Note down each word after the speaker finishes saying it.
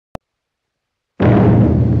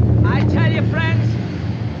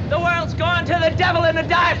world's gone to the devil in a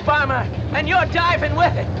dive bomber, and you're diving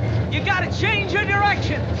with it. You gotta change your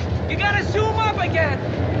direction. You gotta zoom up again.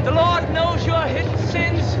 The Lord knows your hidden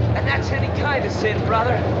sins, and that's any kind of sin,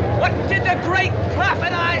 brother. What did the great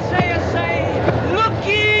prophet Isaiah say? Look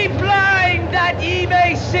ye blind that ye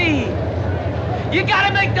may see. You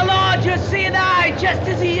gotta make the Lord your seeing eye just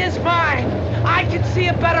as he is mine. I can see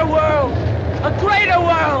a better world, a greater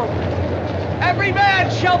world. Every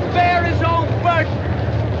man shall bear his own burden.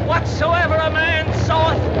 Whatsoever a man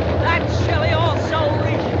soweth, that shall he also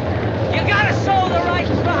reap. You gotta sow the right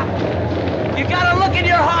crop. You gotta look in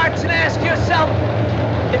your hearts and ask yourself,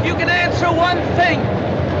 if you can answer one thing,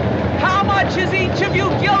 how much is each of you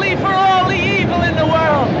guilty for all the evil in the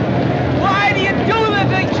world? Why do you do the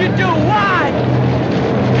things you do? Why?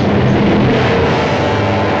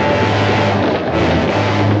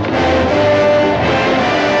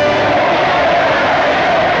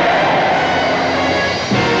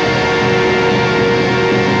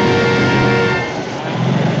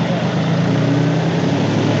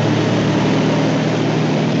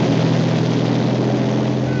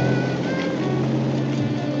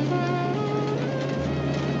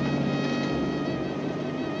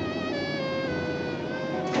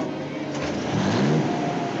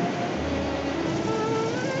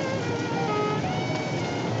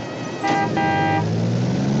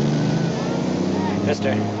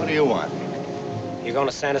 Mister, What do you want? you going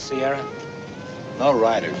to Santa Sierra? No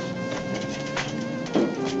riders.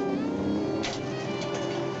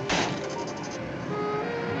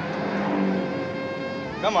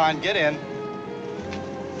 Come on, get in.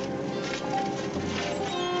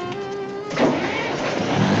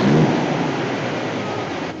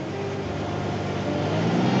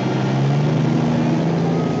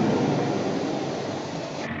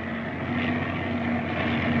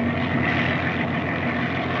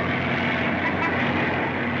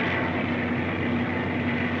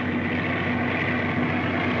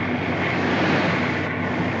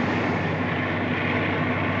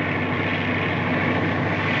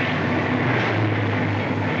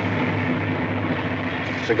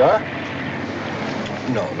 Cigar?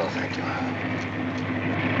 No, thank you.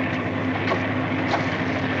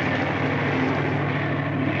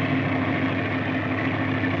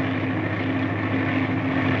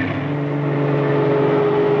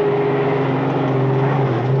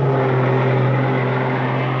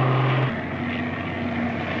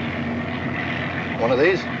 One of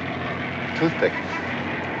these? Toothpick.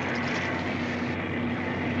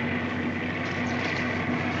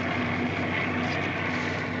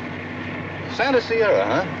 Santa Sierra,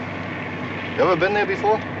 huh? You ever been there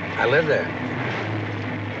before? I live there.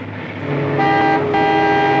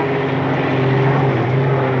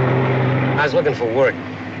 I was looking for work.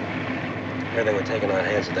 Here they were taking on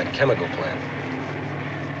hands at that chemical plant.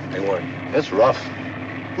 They weren't. It's rough.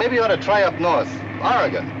 Maybe you ought to try up north,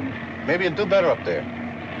 Oregon. Maybe you'd do better up there.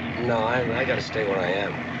 No, I gotta stay where I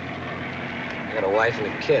am. I got a wife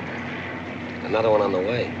and a kid. Another one on the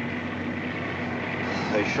way.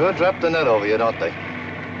 They sure drop the net over you, don't they?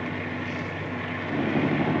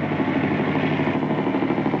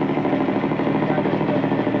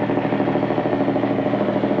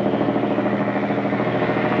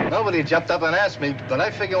 Nobody jumped up and asked me, but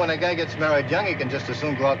I figure when a guy gets married young, he can just as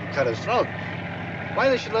soon go out and cut his throat. Why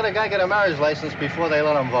they should let a guy get a marriage license before they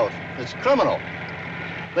let him vote? It's criminal.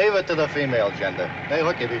 Leave it to the female gender. They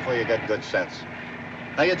hook you before you get good sense.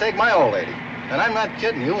 Now, you take my old lady, and I'm not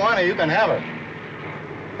kidding. You want her, you can have her.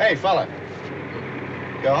 Hey, fella.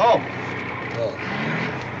 Go home. Oh.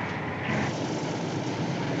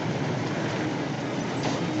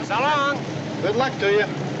 So long. Good luck to you.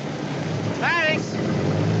 Thanks.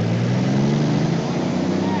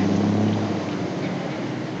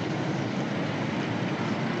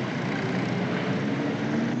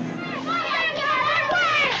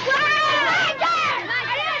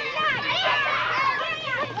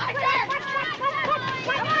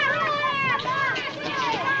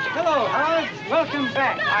 Welcome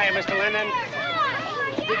back. Hiya, Mr. Linden.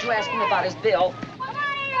 Did you ask him about his bill?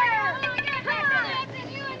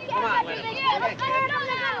 Come on, Linden.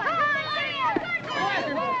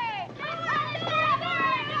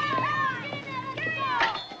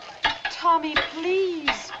 Tommy,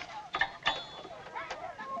 please.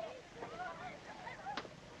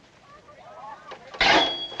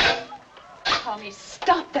 Tommy,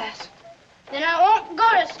 stop that. Then I won't go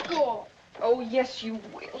to school. Oh, yes, you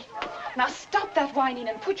will. Now stop that whining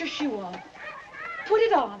and put your shoe on. Put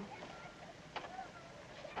it on.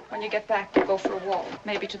 When you get back, we'll go for a walk,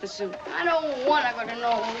 maybe to the zoo. I don't want to go to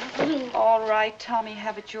no zoo. All right, Tommy,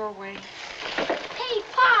 have it your way. Hey,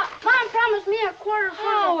 Pop, Mom, Mom promised me a quarter for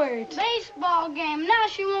Howard. the baseball game. Now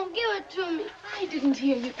she won't give it to me. I didn't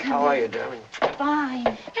hear you come How are you, darling? Fine.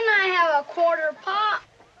 Can I have a quarter, Pop?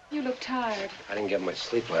 You look tired. I didn't get much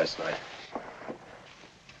sleep last night.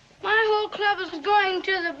 My whole club is going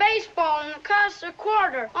to the baseball, and it costs a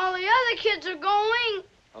quarter. All the other kids are going.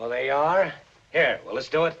 Oh, they are? Here, well, let's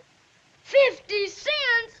do it. 50 cents?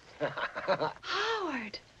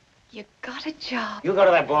 Howard, you got a job. You go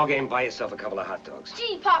to that ball game, buy yourself a couple of hot dogs.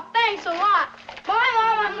 Gee, Pop, thanks a lot. Bye,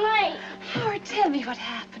 Mom, I'm late. Howard, tell me what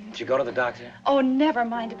happened. Did you go to the doctor? Oh, never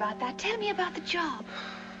mind about that. Tell me about the job.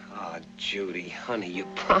 Oh, Judy, honey, you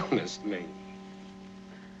promised me.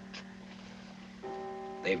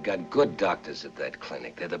 They've got good doctors at that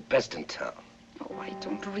clinic. They're the best in town. Oh, I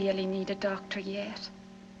don't really need a doctor yet.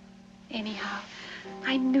 Anyhow,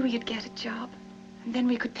 I knew you'd get a job. And then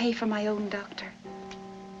we could pay for my own doctor.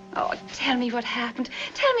 Oh, tell me what happened.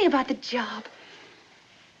 Tell me about the job.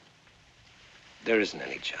 There isn't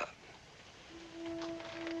any job.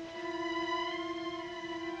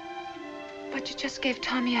 But you just gave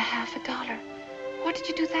Tommy $50. What did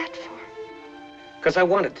you do that for? Because I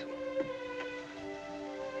wanted to.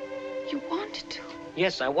 You wanted to?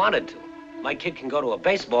 Yes, I wanted to. My kid can go to a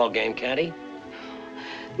baseball game, can't he?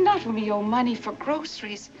 Not when we owe money for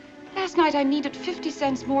groceries. Last night I needed 50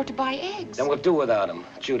 cents more to buy eggs. Then we'll do without him.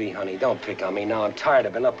 Judy, honey, don't pick on me now. I'm tired.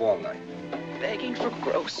 I've been up all night. Begging for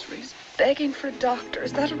groceries, begging for a doctor.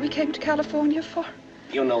 Is that what we came to California for?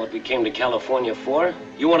 You know what we came to California for.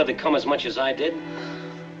 You wanted to come as much as I did.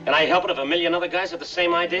 And I help it if a million other guys have the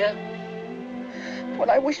same idea?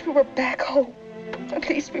 Well, I wish we were back home. At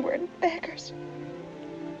least we weren't beggars.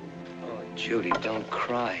 Oh, Judy, don't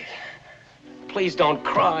cry. Please don't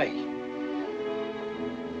cry.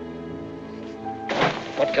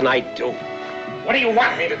 What can I do? What do you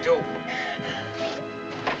want me to do?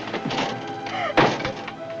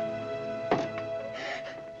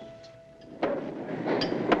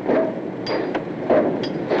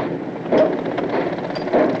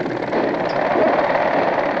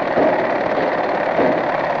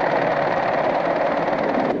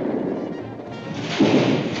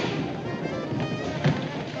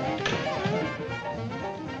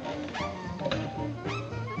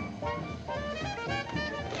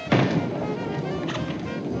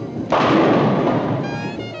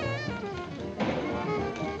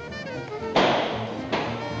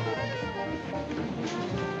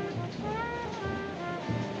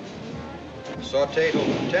 Sauté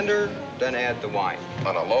till tender, then add the wine.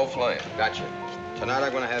 On a low flame. Gotcha. Tonight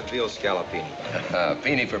I'm going to have veal scallopini.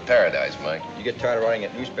 Peony for paradise, Mike. You get tired of writing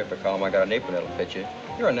that newspaper column, I got an apron that'll fit you.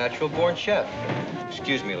 You're a natural-born chef.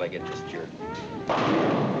 Excuse me while I get this jerk.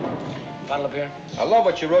 Bottle of beer? I love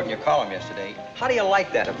what you wrote in your column yesterday. How do you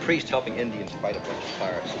like that? A priest helping Indians fight a bunch of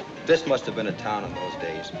pirates. This must have been a town in those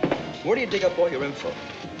days. Where do you dig up all your info?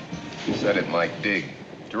 You said it, Mike. Dig.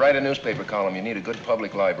 To write a newspaper column, you need a good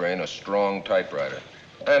public library and a strong typewriter.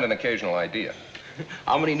 And an occasional idea.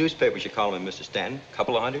 How many newspapers you column in, Mr. Stanton?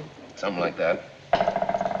 Couple of hundred? Something like that.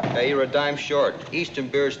 Hey, you're a dime short. Eastern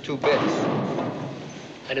beer's 2 bits.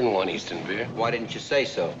 I didn't want Eastern beer. Why didn't you say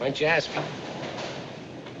so? Why didn't you ask me?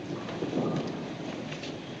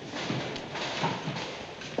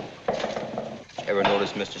 Ever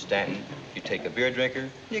notice, Mr. Stanton? You take a beer drinker,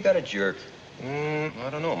 you got a jerk. I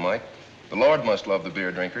don't know, Mike. The Lord must love the beer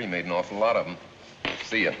drinker. He made an awful lot of them.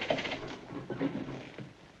 See ya.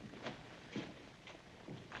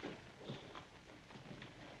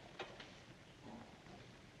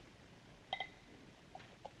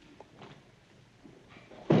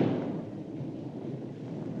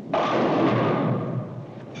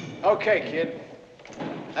 Okay, kid.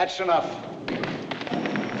 That's enough.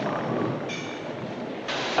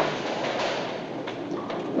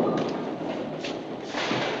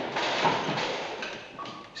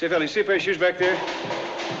 Say, fella, you see a pair of shoes back there?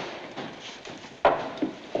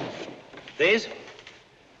 These?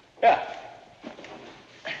 Yeah.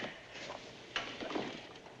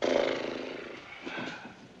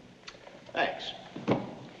 Thanks.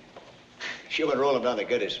 Sure been rolling down the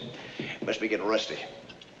gutters. Must be getting rusty.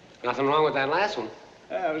 Nothing wrong with that last one.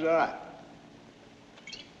 Yeah, it was all right.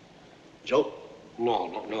 Joe?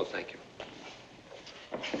 No, thank you.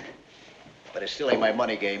 But it still ain't my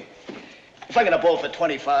money game. If I get a bowl for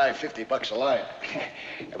 25, 50 bucks a line,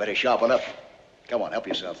 I better sharpen up. Come on, help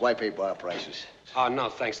yourself. Why pay bar prices? Oh, no,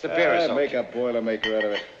 thanks. The beer is okay. Make a Boilermaker out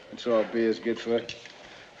of it. That's all beer's good for.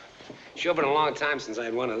 Sure been a long time since I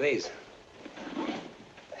had one of these.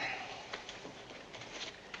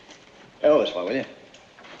 Hey, hold this one, will you?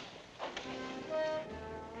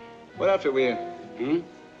 What outfit we in?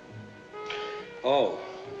 Oh,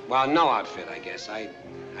 Well, no outfit, I guess. I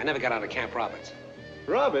never got out of Camp Roberts.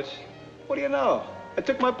 Roberts? What do you know? I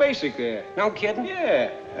took my basic there. No kidding?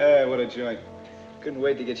 Yeah. What a joint. Couldn't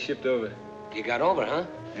wait to get shipped over. You got over, huh?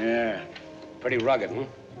 Yeah. Pretty rugged, huh?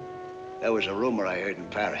 That was a rumor I heard in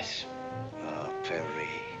Paris. Oh, Paris.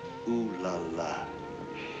 Ooh la la.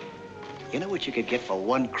 You know what you could get for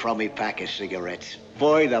one crummy pack of cigarettes?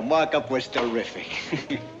 Boy, the markup was terrific.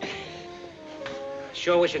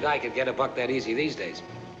 Sure wish a guy could get a buck that easy these days.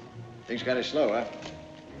 Things kind of slow, huh?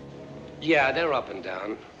 Yeah, they're up and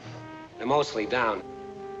down. They're mostly down.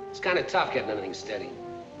 It's kind of tough getting anything steady.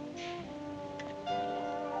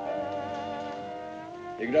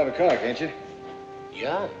 You can drive a car, can't you?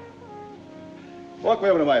 Yeah? Walk me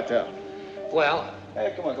over to my hotel. Well...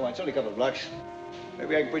 Hey, come on. It's only a couple of blocks.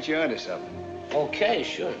 Maybe I can put you onto something. Okay,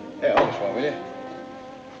 sure. Hey, hold this one, will you?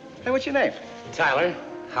 Hey, what's your name? Tyler.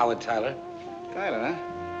 Howard Tyler. Tyler,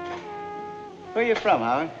 huh? Where are you from,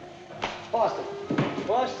 Howard? Boston.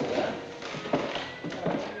 Boston, huh?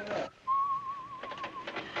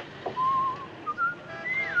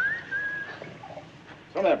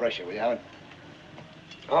 Throw me that brush here, will you, Howard?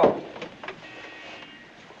 Oh.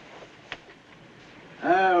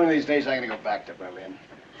 One of these days I'm gonna go back to Berlin.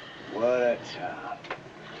 What a town.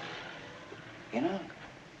 You know,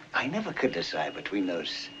 I never could decide between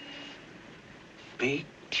those big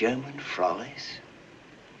German frollies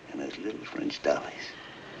and those little French dollies.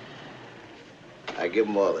 I give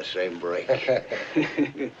them all the same break.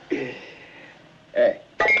 Hey, did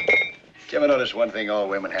you ever notice one thing all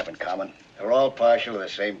women have in common? They're all partial to the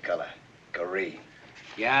same color, green.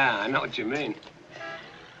 Yeah, I know what you mean.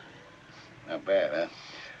 Not bad, huh?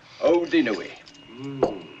 Eau de nuit.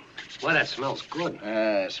 Well, that smells good.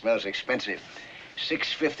 It smells expensive.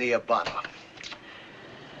 $6.50 a bottle.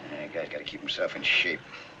 Guy's got to keep himself in shape.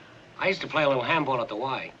 I used to play a little handball at the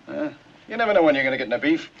Y. You never know when you're going to get in a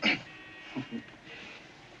beef.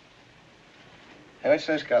 Hey, what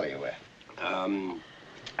size collar you wear?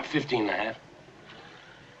 15 and a half.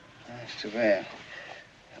 That's too bad.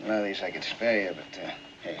 A lot of these I could spare you, but,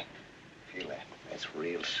 hey, feel that. That's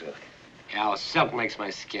real silk. Yeah, well, silk makes my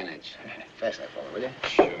skin itch. Fasten that fella, will you?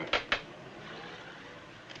 Sure.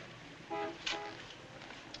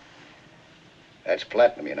 That's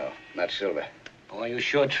platinum, you know, not silver. Boy, you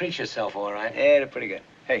sure treat yourself all right. Yeah, they're pretty good.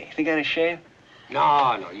 Hey, you think I ought to shave?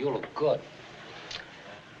 No, you look good.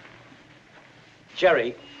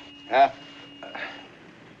 Jerry. Huh?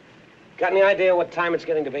 Got any idea what time it's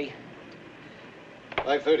getting to be?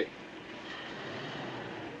 5:30.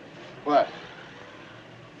 What?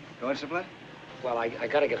 Going somewhere? Well, I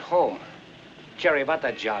gotta get home. Jerry, about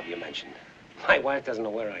that job you mentioned. My wife doesn't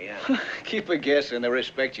know where I am. Keep her guessing. They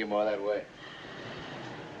respect you more that way.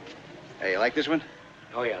 Hey, you like this one?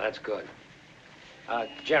 Oh, yeah, that's good.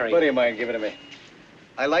 Jerry. A buddy of mine gave it to me.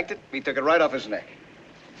 I liked it. He took it right off his neck.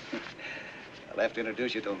 I'll have to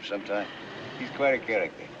introduce you to him sometime. He's quite a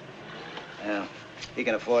character. Yeah, he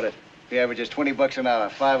can afford it. He averages $20 an hour,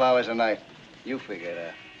 5 hours a night. You figure it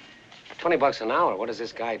out. $20 an hour? What does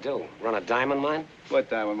this guy do? Run a diamond mine? What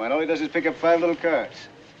diamond mine? All he does is pick up 5 little cards.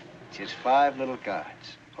 Just 5 little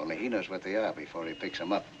cards. Only he knows what they are before he picks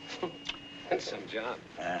them up. That's some job.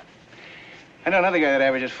 I know another guy that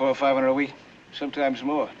averages $400 or $500 a week, sometimes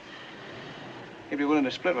more. He'd be willing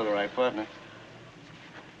to split with the right partner.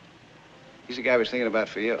 He's the guy I was thinking about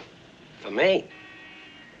for you. For me?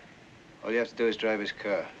 All you have to do is drive his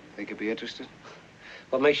car. Think you'd be interested?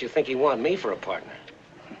 What makes you think he want me for a partner?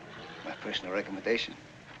 My personal recommendation.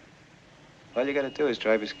 All you got to do is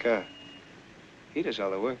drive his car. He does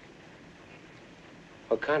all the work.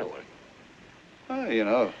 What kind of work? Oh, you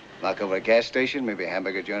know, knock over a gas station, maybe a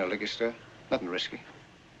hamburger joint or liquor store. Nothing risky.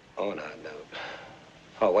 Oh, no.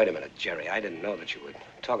 Oh, wait a minute, Jerry. I didn't know that you were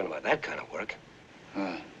talking about that kind of work.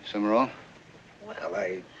 Something wrong? Well,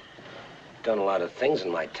 I've done a lot of things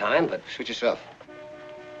in my time, but... Suit yourself.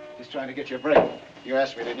 Just trying to get you a break. You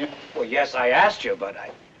asked me, didn't you? Well, yes, I asked you, but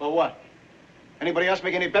I... Well, what? Anybody else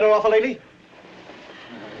make any better offer lately?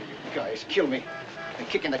 You guys kill me. The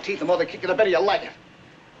kick in the teeth, the more they kick you, the better you like it.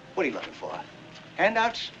 What are you looking for?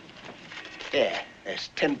 Handouts? Yeah, there's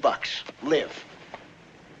 $10. Live.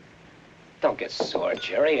 Don't get sore,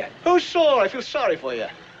 Jerry. Who's sore? I feel sorry for you.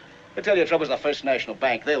 They tell you trouble's the First National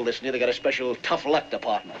Bank. They'll listen to you. They got a special tough luck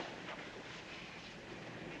department.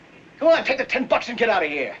 Come on, take the $10 and get out of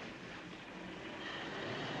here.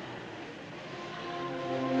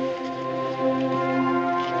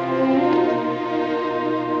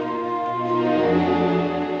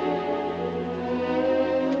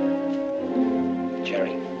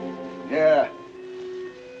 Jerry. Yeah.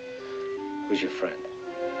 Who's your friend?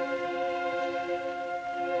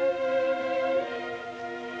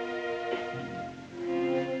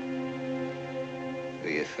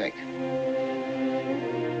 fake.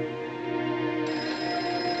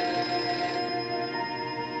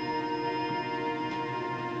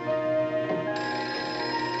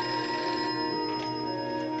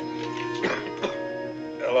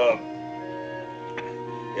 Hello.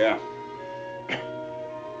 Yeah.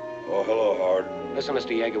 Oh, hello, Howard. Listen, Mr.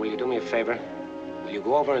 Yeager, will you do me a favor? Will you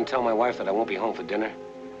go over and tell my wife that I won't be home for dinner?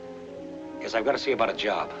 Because I've got to see about a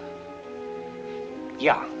job.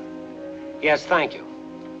 Yeah. Yes, thank you.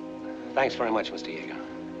 Thanks very much, Mr. Yeager.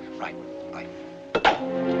 Right. Bye.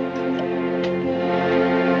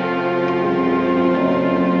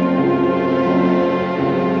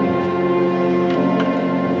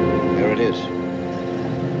 There it is.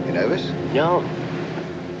 You nervous? No.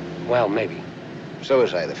 Well, maybe. So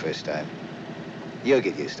was I the first time. You'll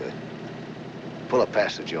get used to it. Pull up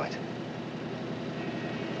past the joint.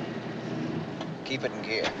 Keep it in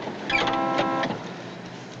gear.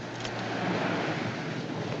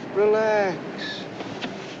 Relax.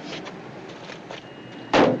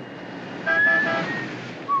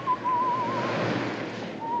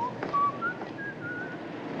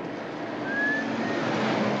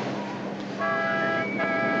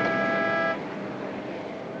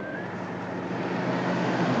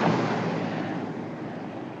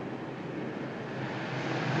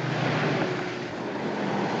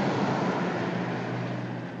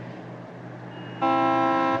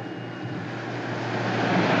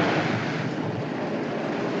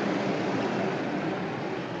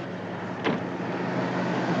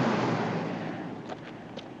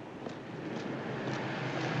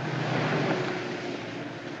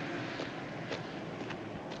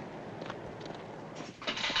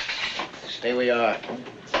 Stay where you are.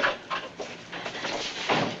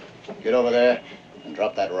 Get over there and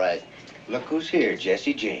drop that rag. Look who's here,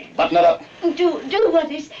 Jesse James. Button it up. Do what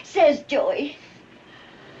he says, Joey.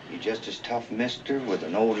 You just as tough, mister, with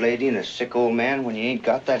an old lady and a sick old man when you ain't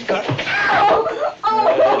got that gun.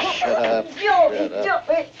 Oh, shut up. Joey, Shut up.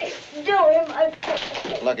 Joey, my...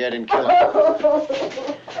 Lucky I didn't kill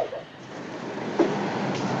him.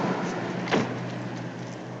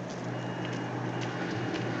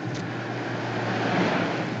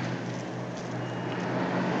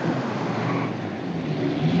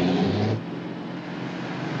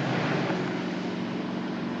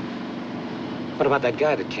 What about that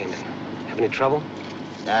guy that came in? Have any trouble?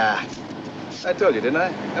 Nah. I told you, didn't I?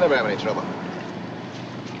 I never have any trouble.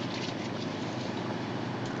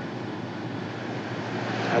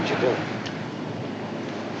 How'd you do?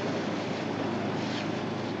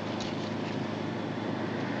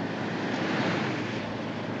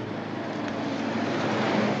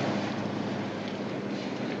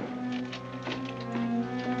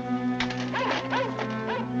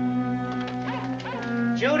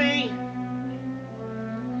 Judy!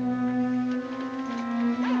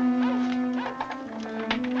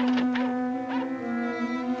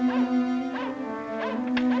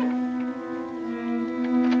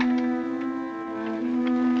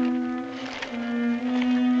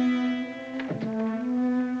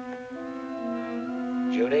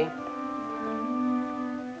 Judy?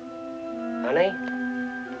 Honey?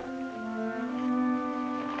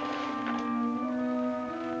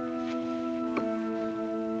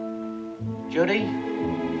 Judy?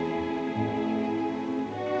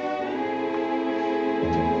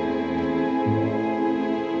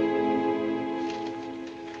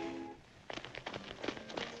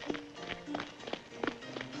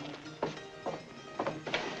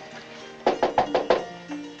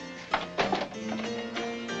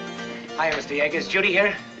 Hi, Mr. Yeager. Is Judy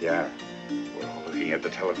here? Yeah. We're all looking at the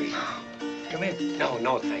television. Come in. No,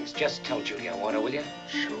 no, thanks. Just tell Judy I want her, will you?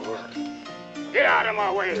 Sure. Get out of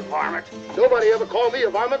my way, varmint. Nobody ever called me a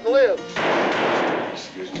varmint and lived.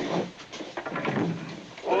 Excuse me.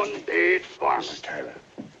 One dead varmint. Mrs. Tyler,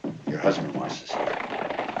 your husband wants to see you.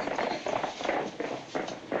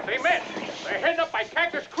 Hey, men, they're heading up by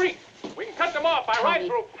Cactus Creek. We can cut them off by right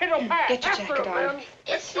through Pitto Pass. Get your jacket on.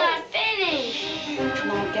 It's not finished.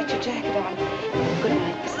 Come on, get your jacket on. Good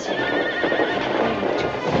night, Mrs. Yeager.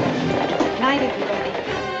 Good night, everybody.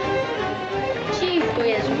 Gee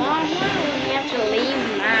whiz, Mom, why do we have to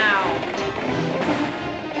leave now?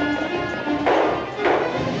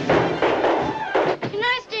 Can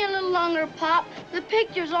I stay a little longer, Pop? The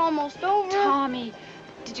picture's almost over. Tommy,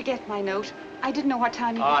 did you get my note? I didn't know what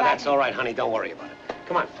time you'd be Oh, back. that's all right, honey. Don't worry about it.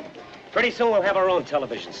 Come on. Pretty soon we'll have our own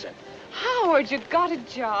television set. Howard, you got a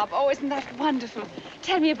job. Oh, isn't that wonderful?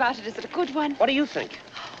 Tell me about it. Is it a good one? What do you think?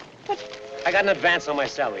 What? I got an advance on my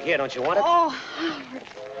salary. Here, don't you want it? Oh, Howard.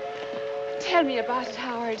 Tell me about it,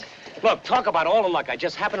 Howard. Look, talk about all the luck. I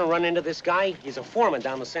just happened to run into this guy. He's a foreman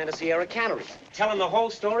down the Santa Sierra Cannery. Tell him the whole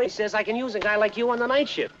story. He says I can use a guy like you on the night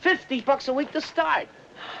shift. $50 a week to start.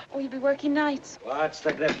 Oh, you'll be working nights. What's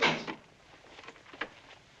the difference?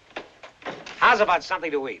 How's about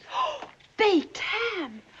something to eat? Baked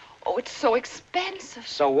ham. Oh, it's so expensive.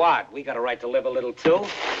 So what? We got a right to live a little, too.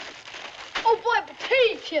 Oh, boy,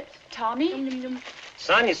 potato chips. Tommy?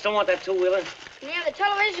 Son, you still want that two-wheeler? Can you have the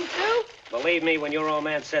television, too? Believe me, when your old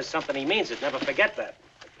man says something, he means it. Never forget that.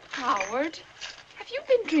 Howard, have you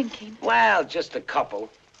been drinking? Well, just a couple.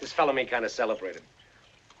 This fellow me kind of celebrated.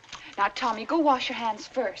 Now, Tommy, go wash your hands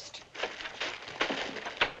first.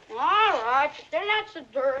 All right, they're not so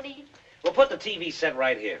dirty. We'll put the TV set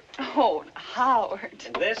right here. Oh, Howard.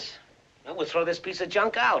 And this? Well, we'll throw this piece of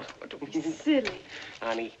junk out. Silly.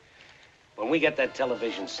 Honey, when we get that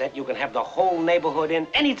television set, you can have the whole neighborhood in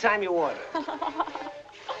anytime you want it.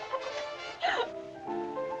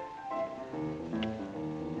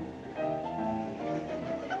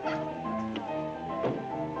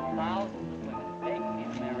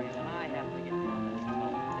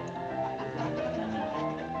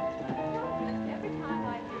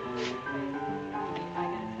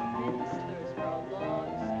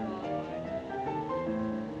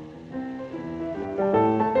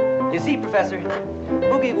 You see, Professor,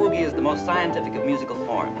 boogie-woogie is the most scientific of musical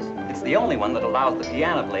forms. It's the only one that allows the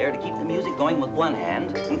piano player to keep the music going with one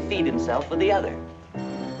hand and feed himself with the other.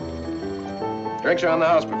 Drinks are on the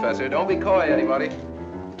house, Professor. Don't be coy, anybody.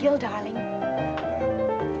 Gil, darling.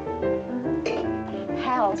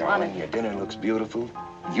 Hal's on it. Your dinner looks beautiful.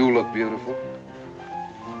 You look beautiful.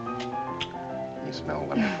 You smell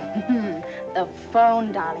wonderful. The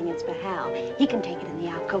phone, darling. It's for Hal. He can take it in the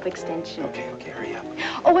alcove extension. Okay, hurry up.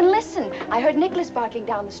 Oh, and listen. I heard Nicholas barking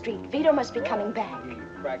down the street. Vito must be coming back.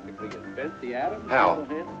 Practically invent the atom. Hal,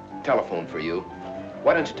 telephone for you.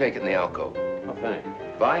 Why don't you take it in the alcove? Oh, thanks.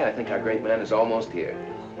 Vi, I think our great man is almost here.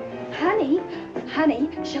 Honey,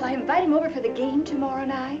 shall I invite him over for the game tomorrow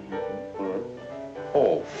night?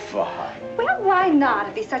 Oh, Vi. Well, why not?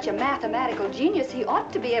 If he's such a mathematical genius, he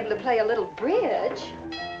ought to be able to play a little bridge.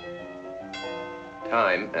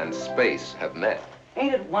 Time and space have met.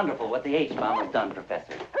 Ain't it wonderful what the H-bomb has done,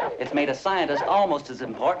 Professor? It's made a scientist almost as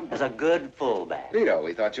important as a good fullback. Vito,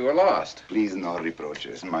 we thought you were lost. Please, no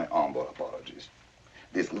reproaches. My humble apologies.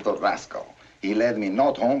 This little rascal, he led me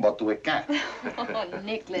not home but to a cat. Oh,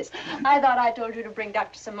 Nicholas, I thought I told you to bring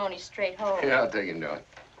Dr. Simone straight home. Yeah, I'll take him down.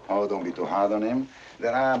 Oh, don't be too hard on him.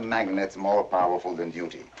 There are magnets more powerful than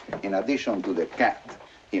duty. In addition to the cat,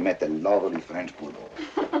 he met a lovely French poodle.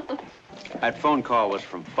 That phone call was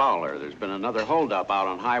from Fowler. There's been another holdup out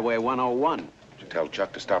on Highway 101. Did you tell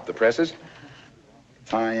Chuck to stop the presses?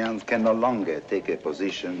 Science can no longer take a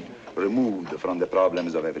position removed from the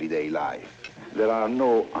problems of everyday life. There are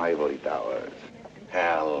no ivory towers.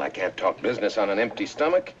 Hal, I can't talk business on an empty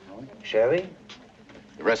stomach. Sherry?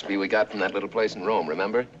 The recipe we got from that little place in Rome,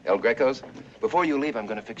 remember? El Greco's? Before you leave, I'm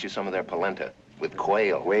going to fix you some of their polenta with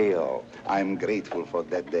quail. Quail. I'm grateful for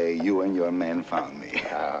that day you and your men found me.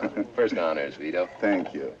 First honors, Vito.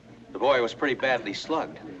 Thank you. The boy was pretty badly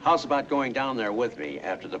slugged. How's about going down there with me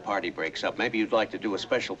after the party breaks up? Maybe you'd like to do a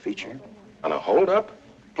special feature. On a holdup?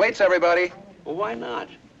 Plates, everybody. Well, why not?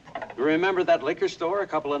 You remember that liquor store a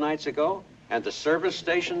couple of nights ago? And the service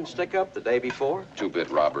station stick-up the day before? Two-bit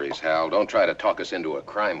robberies, Hal. Don't try to talk us into a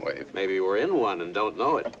crime wave. Maybe we're in one and don't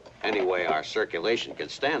know it. Anyway, our circulation can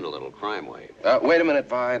stand a little crime wave. Wait a minute,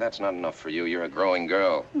 Vi. That's not enough for you. You're a growing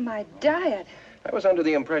girl. My diet. I was under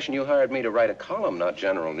the impression you hired me to write a column, not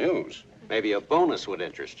general news. Maybe a bonus would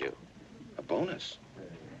interest you. A bonus?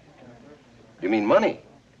 You mean money?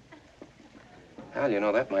 Hal, you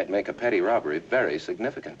know, that might make a petty robbery very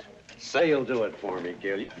significant. Say you'll do it for me,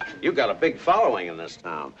 Gil. You've got a big following in this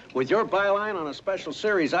town. With your byline on a special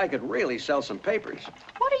series, I could really sell some papers.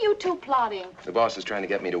 What are you two plotting? The boss is trying to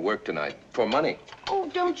get me to work tonight. For money. Oh,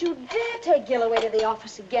 don't you dare take Gil away to the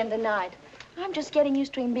office again tonight. I'm just getting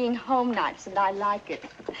used to him being home nights, and I like it.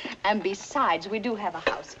 And besides, we do have a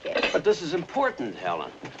house guest. But this is important,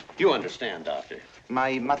 Helen. You understand, Doctor.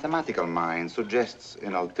 My mathematical mind suggests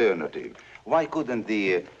an alternative. Why couldn't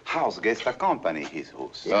the house guest accompany his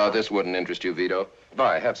host? Oh, this wouldn't interest you, Vito.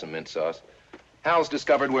 Vi, have some mint sauce. Hal's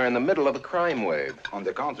discovered we're in the middle of a crime wave. On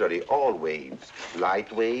the contrary, all waves,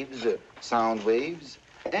 light waves, sound waves,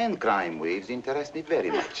 and crime waves interest me very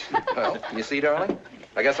much. Well, you see, darling?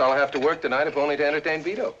 I guess I'll have to work tonight if only to entertain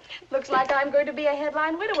Vito. Looks like I'm going to be a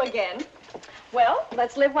headline widow again. Well,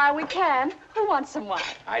 let's live while we can. Who wants some wine?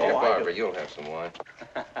 Barbara, you'll have some wine.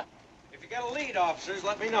 If you got a lead, officers,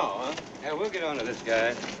 let me know, huh? Yeah, we'll get on to this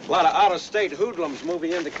guy. A lot of out-of-state hoodlums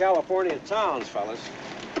moving into California towns, fellas.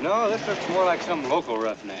 No, this looks more like some local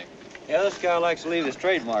roughneck. Yeah, this guy likes to leave his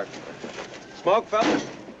trademark. Smoke, fellas?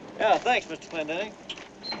 Yeah, thanks, Mr. Clendenning.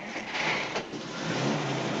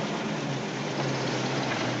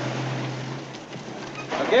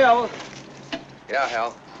 Gil. Yeah,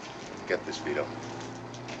 Hal. Get this, Vito.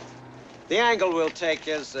 The angle we'll take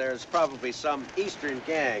is there's probably some Eastern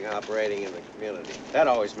gang operating in the community. That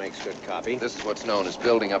always makes good copy. This is what's known as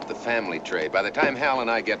building up the family trade. By the time Hal and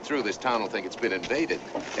I get through, this town will think it's been invaded.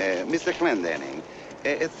 Mr. Clendenning,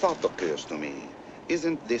 a thought occurs to me.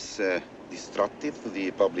 Isn't this destructive to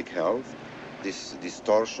the public health? This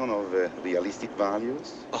distortion of realistic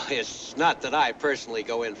values? Oh, it's not that I personally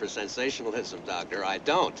go in for sensationalism, Doctor. I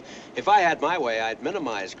don't. If I had my way, I'd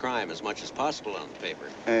minimize crime as much as possible on the paper.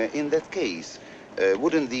 In that case,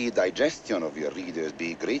 wouldn't the digestion of your readers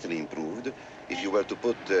be greatly improved if you were to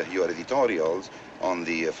put your editorials on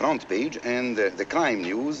the front page and the crime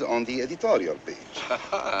news on the editorial page?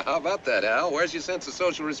 How about that, Hal? Where's your sense of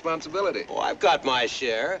social responsibility? Oh, I've got my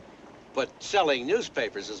share. But selling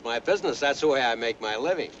newspapers is my business. That's the way I make my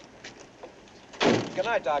living. Good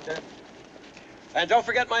night, Doctor. And don't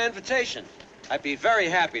forget my invitation. I'd be very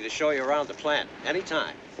happy to show you around the plant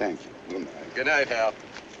anytime. Thank you. Good night. Good night, Hal.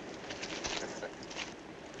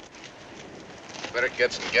 Better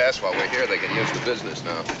get some gas while we're here. They can use the business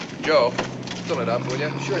now. Joe, fill it up, will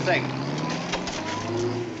you? Sure thing.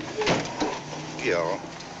 Gil,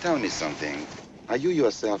 tell me something. Are you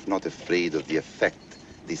yourself not afraid of the effect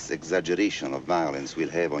this exaggeration of violence will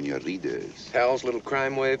have on your readers? Hal's little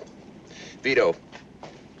crime wave? Vito,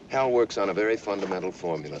 Hal works on a very fundamental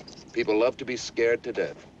formula. People love to be scared to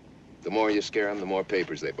death. The more you scare them, the more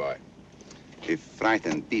papers they buy. If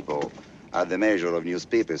frightened people are the measure of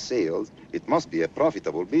newspaper sales, it must be a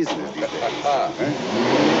profitable business these days. Hey,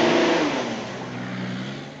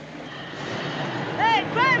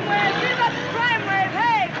 crime wave! We've got the crime wave!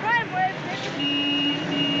 Hey, crime wave!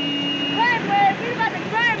 Crime wave! We've got the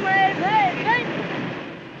crime wave! Hey, hey!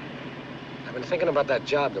 I've been thinking about that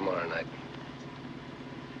job tomorrow night.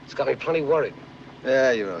 It's got me plenty worried.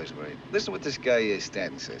 Yeah, you're always worried. Listen to what this guy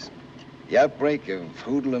Stanton says. The outbreak of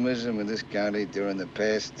hoodlumism in this county during the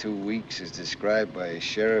past 2 weeks is described by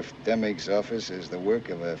Sheriff Demig's office as the work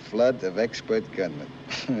of a flood of expert gunmen.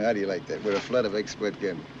 How do you like that? We're a flood of expert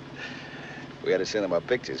gunmen. We had to send them our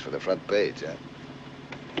pictures for the front page, huh?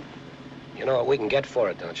 You know what we can get for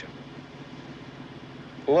it, don't you?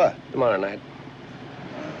 For what? Tomorrow night.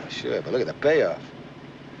 Sure, but look at the payoff.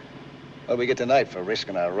 What do we get tonight for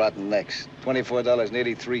risking our rotten necks?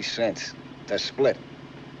 $24.83 to split.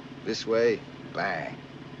 This way, bang.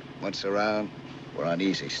 Once around, we're on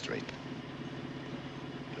easy street.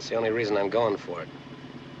 That's the only reason I'm going for it.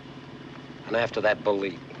 And after that,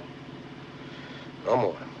 believe. No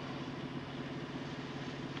more.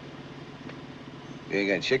 You ain't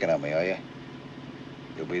getting chicken on me, are you?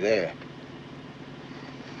 You'll be there.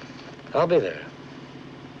 I'll be there.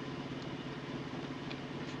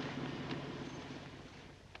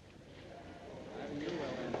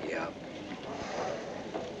 Yeah.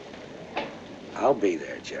 I'll be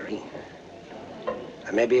there, Jerry.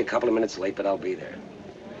 I may be a couple of minutes late, but I'll be there.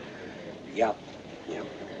 Yep. Yep.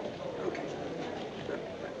 Okay.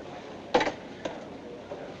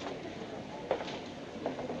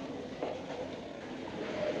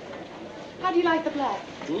 How do you like the black?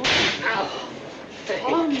 Ow. Hey,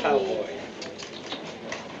 On me. cowboy.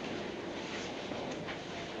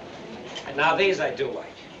 And now these I do like.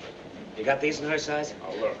 You got these in her size?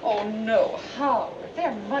 Oh, look. Oh, no, Howard.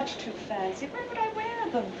 They're much too fancy. Where would I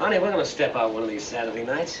wear them? Honey, we're gonna step out one of these Saturday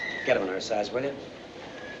nights. Get them in her size, will you?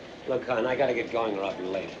 Look, hon, I gotta get going or I'll be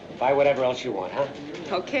late. Buy whatever else you want, huh?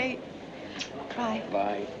 Okay. Bye.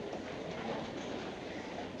 Bye.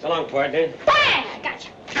 So long, partner. Bang! I got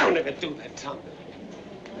you. Don't ever do that, Tom.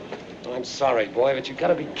 Well, I'm sorry, boy, but you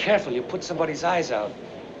gotta be careful. You put somebody's eyes out.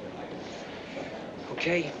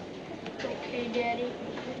 Okay? Okay, Daddy.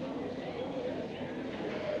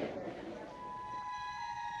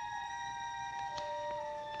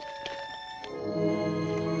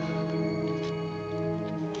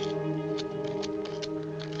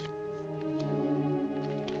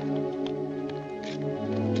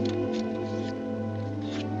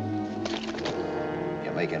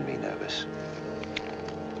 You're making me nervous.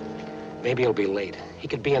 Maybe he'll be late. He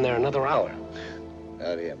could be in there another hour.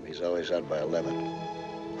 Not him. He's always out by 11.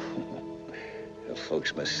 The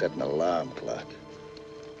folks must set an alarm clock.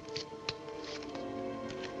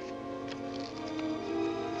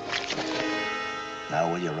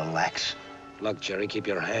 Now will you relax? Look, Jerry, keep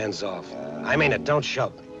your hands off. I mean it, don't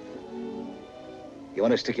shove. You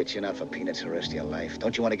want to stick your chin out for peanuts the rest of your life?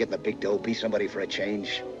 Don't you want to get in the big dough, be somebody for a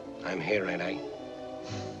change? I'm here, ain't I?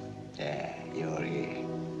 Yeah, you're here.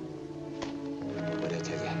 What'd I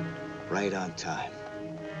tell you? Right on time.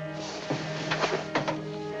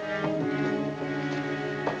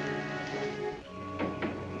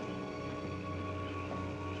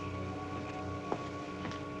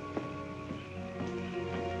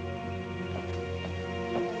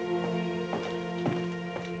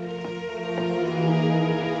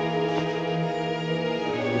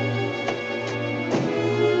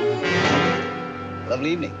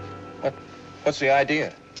 Lovely evening. What's the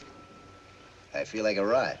idea? I feel like a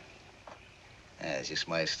ride. Yeah, it's just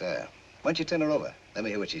my style. Why don't you turn her over? Let me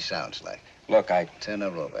hear what she sounds like. Look, Turn her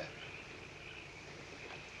over.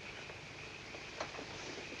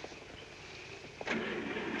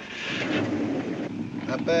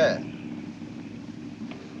 Not bad.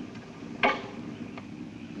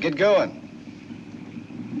 Get going.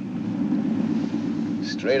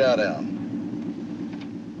 Straight out, Elm.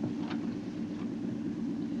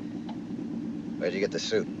 Where'd you get the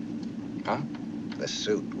suit? Huh? The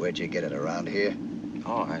suit. Where'd you get it? Around here?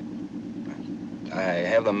 Oh, I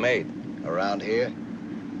have them made. Around here?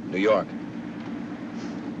 New York.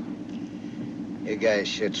 You guys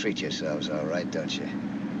sure treat yourselves all right, don't you?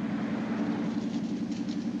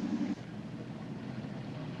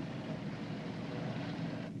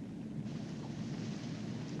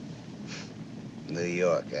 New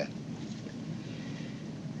York, eh?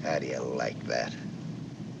 How do you like that?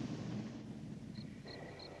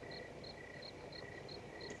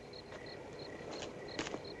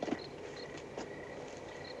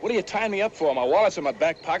 What are you tying me up for? My wallet's in my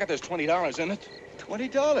back pocket. There's $20 in it.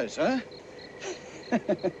 $20, huh?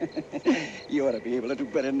 You ought to be able to do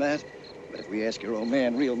better than that. But if we ask your old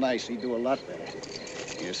man real nice, he'd do a lot better.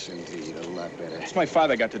 Yes, indeed, a lot better. What's my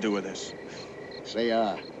father got to do with this? Say,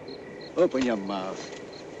 open your mouth.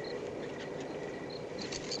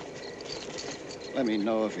 Let me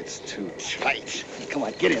know if it's too tight. Come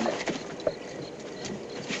on, get in there.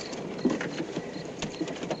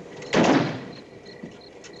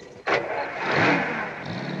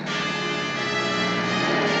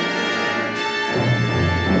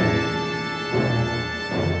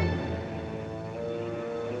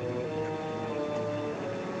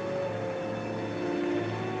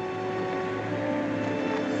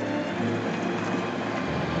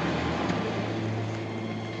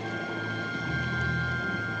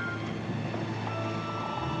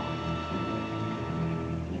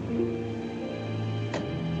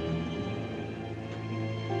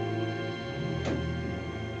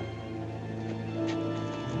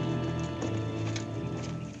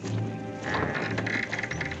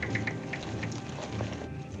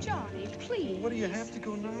 What do you have to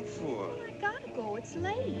go now for? I gotta go. It's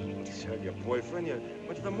late. Tell your boyfriend you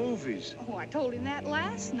went to the movies. Oh, I told him that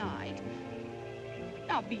last night.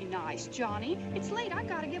 Now, be nice, Johnny. It's late. I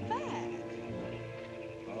gotta get back.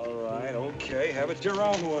 All right, okay. Have it your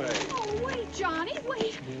own way. Oh, wait, Johnny,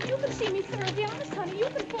 wait. You can see me Thursday. Honest, honey. You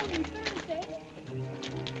can phone me Thursday.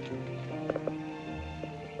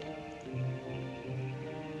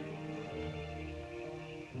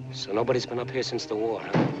 So nobody's been up here since the war,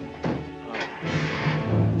 huh?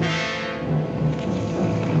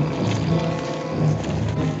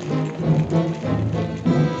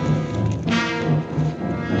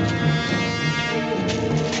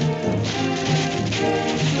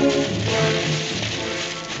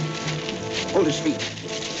 Hold his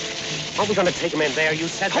feet. Are we gonna take him in there, you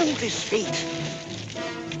said? Hold his feet.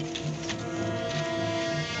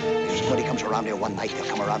 If somebody comes around here one night, they'll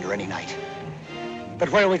come around here any night. But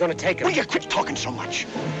where are we gonna take him? Will you quit talking so much?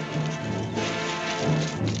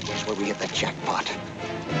 Here's where we hit the jackpot.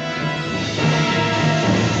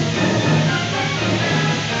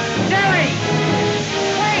 Jerry!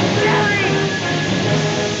 Wait, Jerry!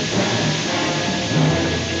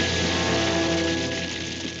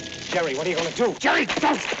 Jerry, what are you gonna do? Jerry,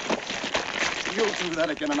 don't! You do that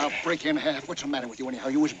again and I'll break you in half. What's the matter with you anyhow?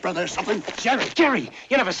 You his brother or something? Jerry,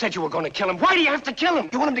 you never said you were gonna kill him. Why do you have to kill him?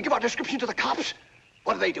 You want him to give our description to the cops?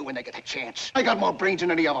 What do they do when they get the chance? I got more brains than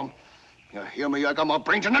any of them. You hear me? I got more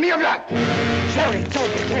brains than any of you. Jerry,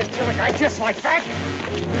 don't you can't kill a guy just like that.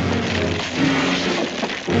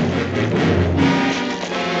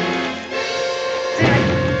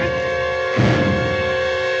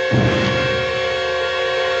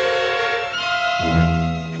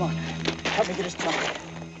 Come on, help me get his trunk.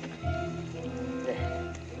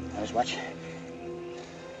 There, now his watch.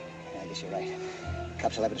 I guess you're right.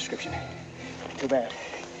 Cops will have a description. Too bad.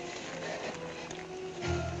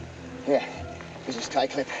 Here, here's his tie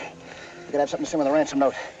clip. You could have something to sing with a ransom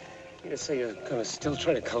note. You say you're gonna still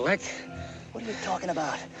try to collect? What are you talking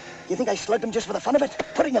about? You think I slugged him just for the fun of it?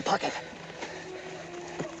 Put it in your pocket.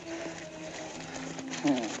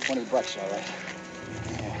 $20, all right.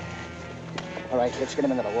 Yeah. All right, let's get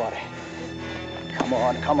him into the water.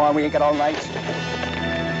 Come on, we ain't got all night.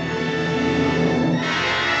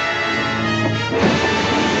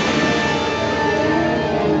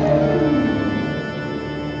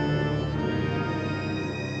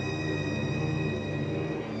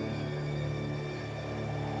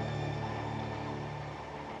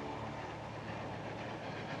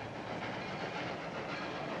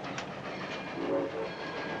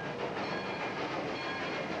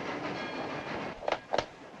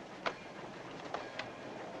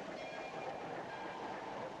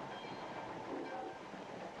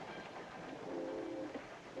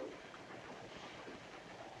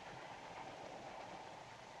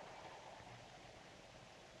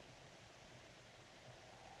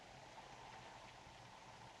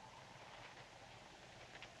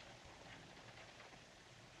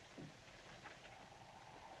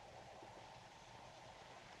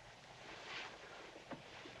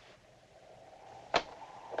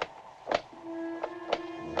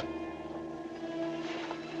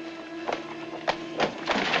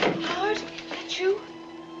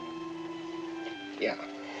 Yeah.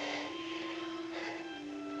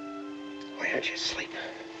 Why aren't you asleep?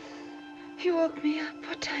 You woke me up.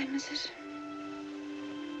 What time is it?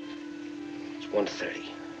 It's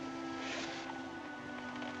 1:30.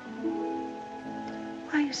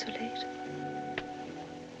 Why are you so late?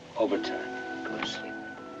 Overtime. Go to sleep.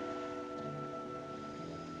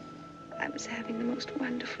 I was having the most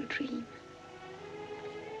wonderful dream.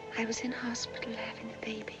 I was in hospital having the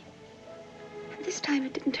baby. And this time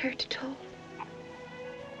it didn't hurt at all.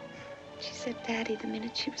 She said Daddy the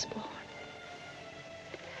minute she was born.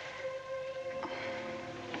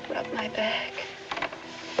 Rub my back.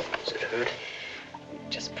 Does it hurt?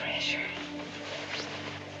 Just pressure.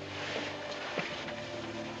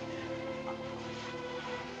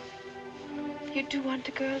 You do want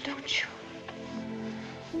a girl, don't you?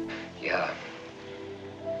 Yeah.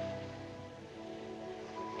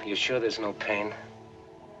 You sure there's no pain?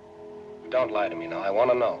 Don't lie to me now. I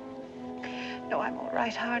want to know. No, I'm all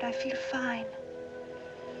right, Howard. I feel fine.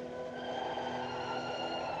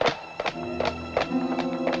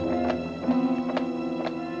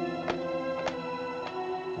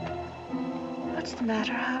 What's the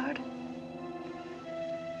matter, Howard?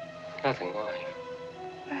 Nothing. Why?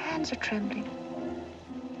 Your hands are trembling.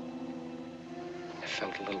 I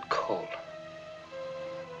felt a little cold.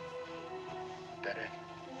 Better?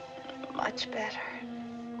 Much better.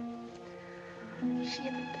 She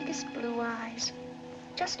had the biggest blue eyes,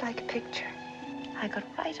 just like a picture. I got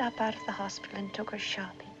right up out of the hospital and took her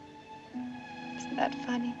shopping. Isn't that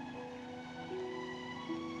funny?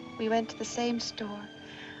 We went to the same store.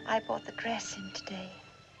 I bought the dress in today.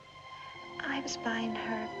 I was buying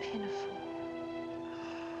her a pinafore.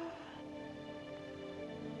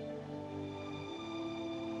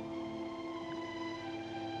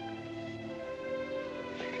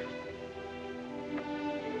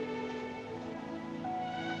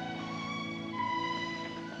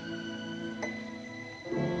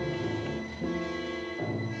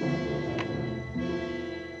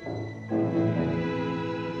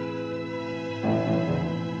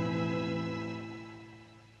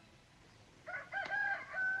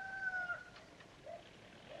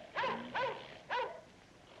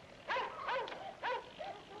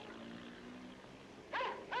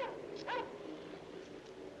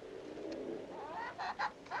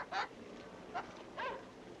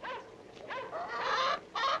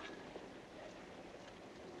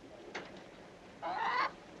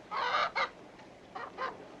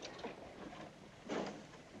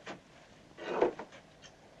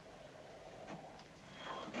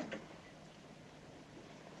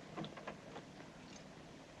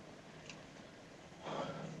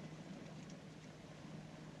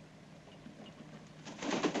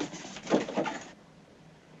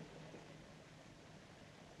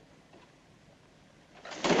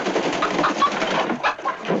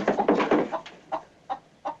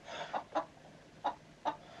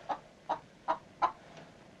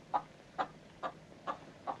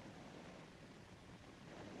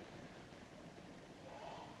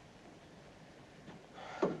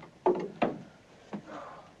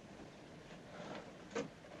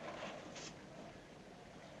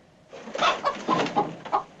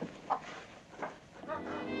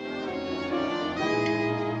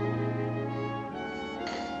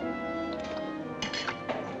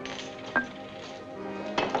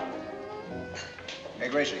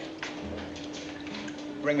 Gracie,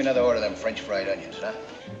 bring me another order of them French fried onions, huh?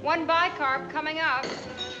 One bicarb coming up.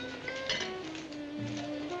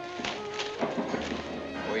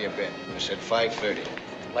 Where you been? I said 5:30.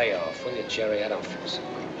 Lay off, will you, Jerry? I don't feel so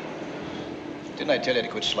good. Didn't I tell you to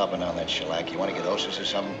quit slopping on that shellac? You want to get ulcers or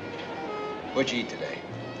something? What'd you eat today?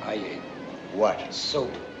 I ate. What? Soup.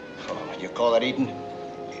 Oh, you call that eating?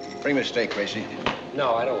 Bring me a steak, Gracie.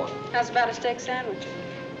 No, I don't want it. How's about a steak sandwich?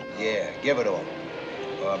 Yeah, give it to him.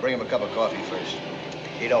 Bring him a cup of coffee first.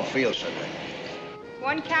 He don't feel so good.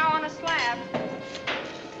 1 cow on a slab.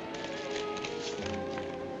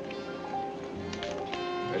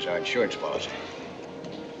 There's our insurance policy.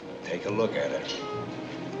 Take a look at it.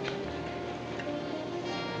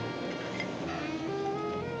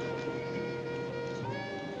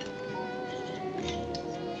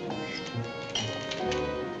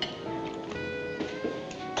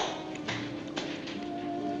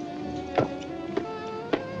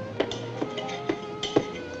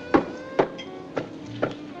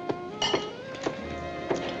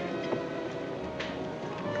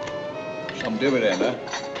 Some dividend, huh?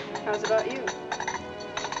 How's about you?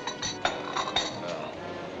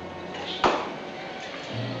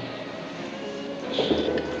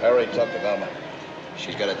 Harry, talk to Velma.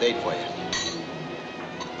 She's got a date for you.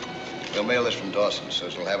 We'll mail this from Dawson, so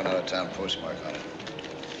it'll have an out-of-town postmark on it.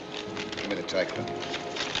 Give me the tie clip.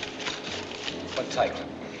 What tie clip?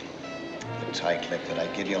 The tie clip that I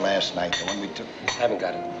gave you last night, the one we took. Haven't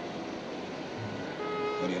got it.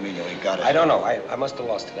 What do you mean you ain't got it? I don't know. I must have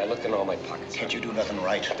lost it. I looked in all my pockets. Can't you do nothing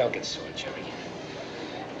right? Don't get sore, Jerry.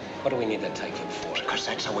 What do we need that tie clip for? Because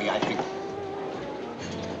that's the way I feel.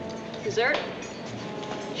 Dessert?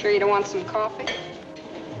 Sure you don't want some coffee?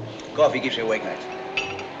 Coffee keeps you awake nights.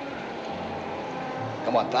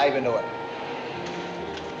 Come on, dive into it.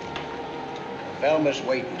 Velma's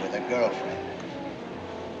waiting with a girlfriend.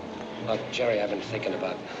 Look, Jerry, I've been thinking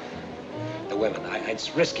about the women.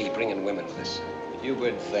 It's risky bringing women with us. You've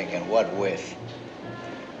been thinking, what with?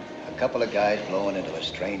 A couple of guys blowing into a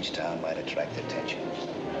strange town might attract attention.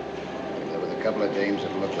 There was a couple of dames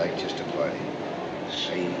that looked like just a party.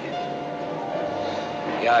 See?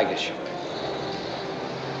 Yeah, I guess you're right.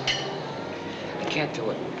 I can't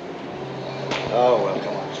do it. Oh, well,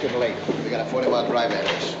 come on. It's getting late. We got a 40-mile drive ahead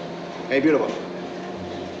of us. Hey, beautiful.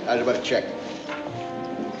 How's about a check?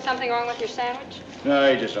 Something wrong with your sandwich? No,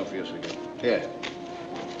 you just don't feel so good. Here.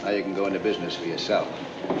 Now you can go into business for yourself.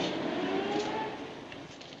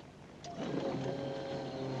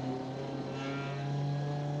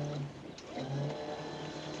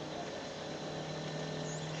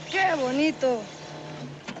 Qué bonito.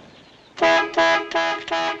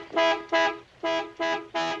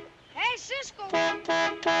 Hey, Cisco.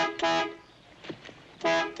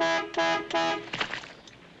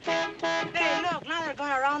 Hey, look, now they're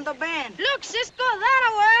going around the bend. Look, Cisco,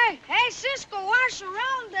 that away. Hey, Cisco, we're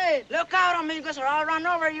surrounded. Look out, amigos, or I'll run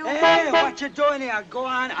over you. Hey, what you doing here? Go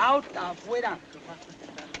on out, afuera.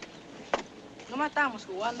 ¿No estamos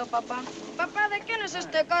jugando, papá? Papá, ¿de quién es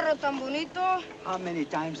este carro tan bonito? How many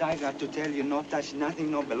times I got to tell you no touch nothing,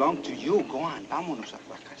 no belong to you? Go on, vámonos a tu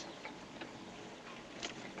casa.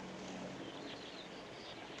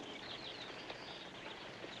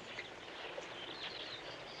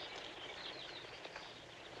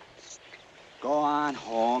 Go on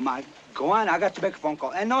home. Go on, I got to make a phone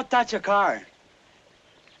call. And no touch a car.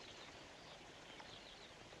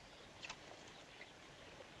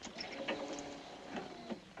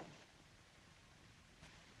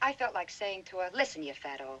 I felt like saying to her, listen, you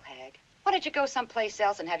fat old hag. Why don't you go someplace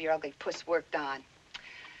else and have your ugly puss worked on?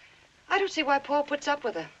 I don't see why Paul puts up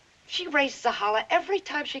with her. She raises a holler every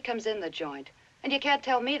time she comes in the joint. And you can't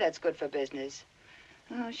tell me that's good for business.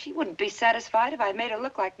 She wouldn't be satisfied if I made her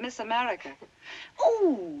look like Miss America.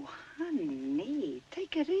 Oh, honey,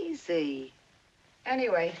 take it easy.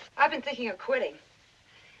 Anyway, I've been thinking of quitting.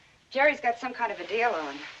 Jerry's got some kind of a deal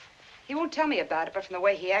on. He won't tell me about it, but from the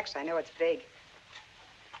way he acts, I know it's big.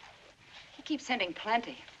 He keeps sending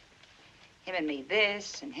plenty. Him and me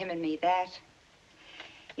this, and him and me that.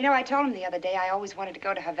 You know, I told him the other day I always wanted to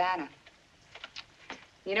go to Havana.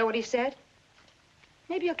 You know what he said?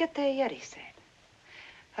 Maybe you'll get there yet, he said.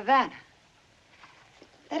 Havana.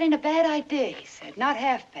 That ain't a bad idea, he said. Not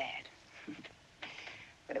half bad.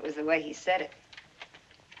 But it was the way he said it.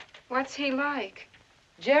 What's he like?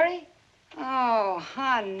 Jerry? Oh,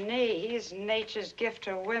 honey, he's nature's gift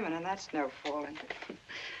to women, and that's no fooling.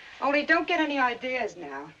 Only don't get any ideas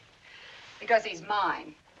now. Because he's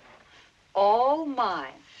mine. All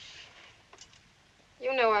mine.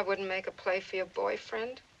 You know I wouldn't make a play for your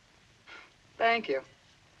boyfriend. Thank you.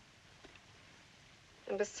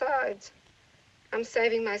 And besides, I'm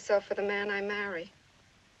saving myself for the man I marry.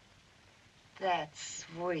 That's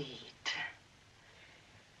sweet.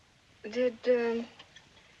 Did,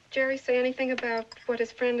 Jerry say anything about what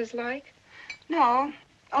his friend is like? No.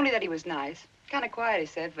 Only that he was nice. Kind of quiet, he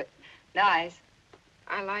said, but nice.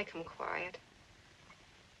 I like him quiet.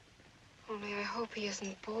 Only I hope he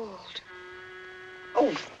isn't bald.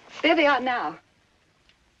 Oh, there they are now.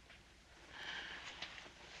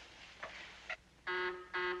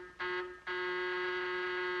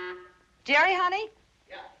 Jerry, honey?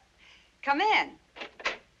 Yeah. Come in.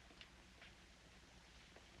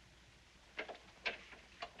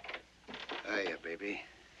 Hiya, baby.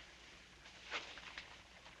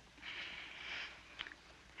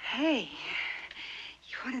 Hey,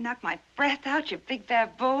 you want to knock my breath out, you big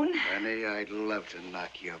baboon? Honey, I'd love to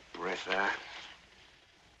knock your breath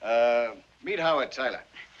out. Meet Howard Tyler.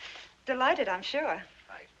 Delighted, I'm sure.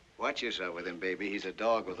 Watch yourself with him, baby. He's a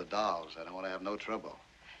dog with the dolls. I don't want to have no trouble.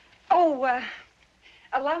 Oh,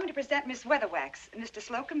 allow me to present Miss Weatherwax, Mr.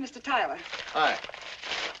 Slocum, Mr. Tyler. Hi.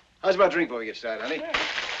 How's about a drink before we get started, honey?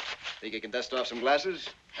 Think you can dust off some glasses?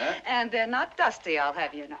 Huh? And they're not dusty, I'll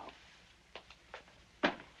have you know.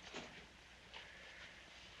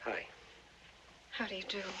 Hi. How do you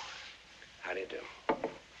do? How do you do?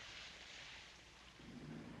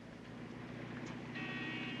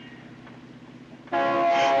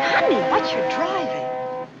 Honey, what you driving?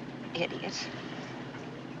 Idiot.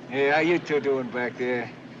 Hey, how you two doing back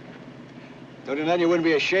there? Don't you know you wouldn't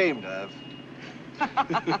be ashamed of?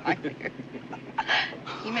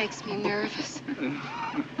 He makes me nervous.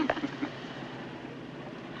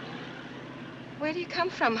 Where do you come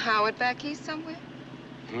from, Howard? Back east somewhere?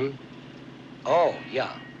 Oh,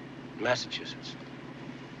 yeah. Massachusetts.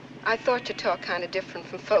 I thought you talked kind of different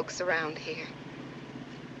from folks around here.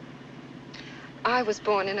 I was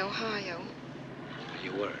born in Ohio.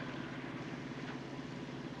 You were.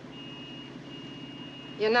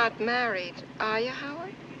 You're not married, are you,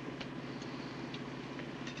 Howard?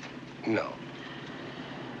 No.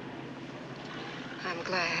 I'm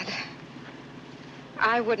glad.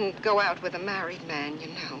 I wouldn't go out with a married man, you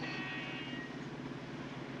know.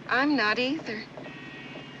 I'm not either.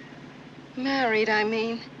 Married, I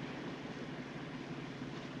mean.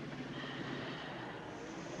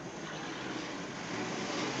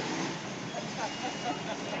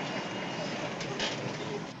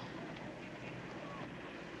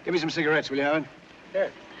 Give me some cigarettes, will you, Howard?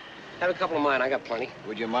 Here. Have a couple of mine. I got plenty.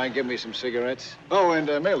 Would you mind giving me some cigarettes? Oh, and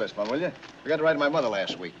mail this one, will you? Forgot to write to my mother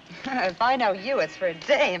last week. If I know you, it's for a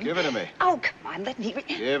dame. Give it to me. Oh, come on, let me...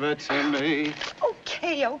 Give it to me.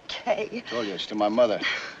 Okay, okay. Told you, it's to my mother.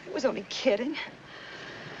 I was only kidding.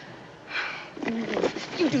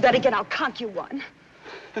 You do that again, I'll conk you one.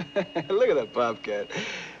 Look at that bobcat.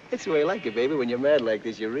 That's the way I like it, baby. When you're mad like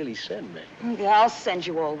this, you really send me. Yeah, I'll send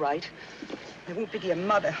you all right. I won't be your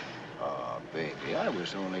mother. Oh, baby, I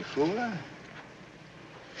was only fooling.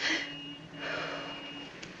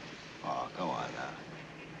 Oh, go on now.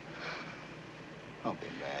 Don't be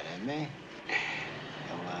mad at me.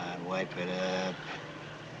 Come on, wipe it up.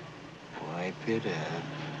 Wipe it up.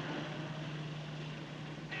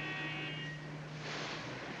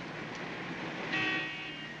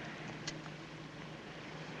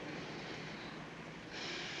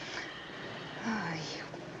 Oh, you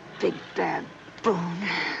big baboon.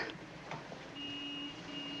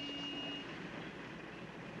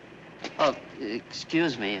 Oh,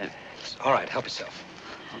 excuse me. All right, help yourself.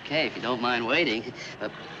 Okay, if you don't mind waiting.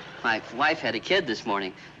 My wife had a kid this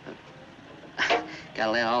morning.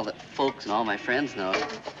 Gotta let all the folks and all my friends know.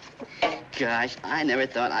 Gosh, I never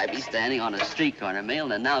thought I'd be standing on a street corner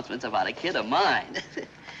mailing announcements about a kid of mine.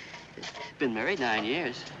 Been married 9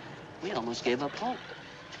 years. We almost gave up hope.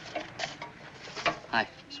 I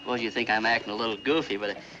suppose you think I'm acting a little goofy,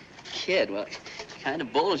 but a kid, well, it kind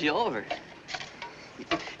of bowls you over.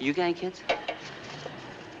 You got any kids?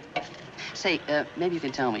 Say, maybe you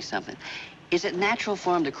can tell me something. Is it natural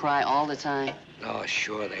for them to cry all the time? Oh,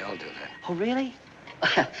 sure, they all do that. Oh, really?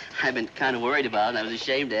 I've been kind of worried about it. I was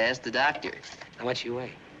ashamed to ask the doctor. How much you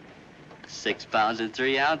weigh? 6 pounds and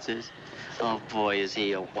 3 ounces. Oh, boy, is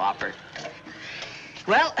he a whopper.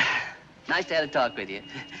 Well, nice to have a talk with you.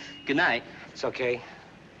 Good night. It's okay.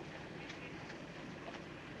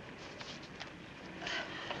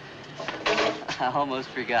 I almost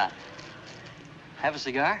forgot. Have a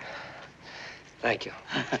cigar? Thank you.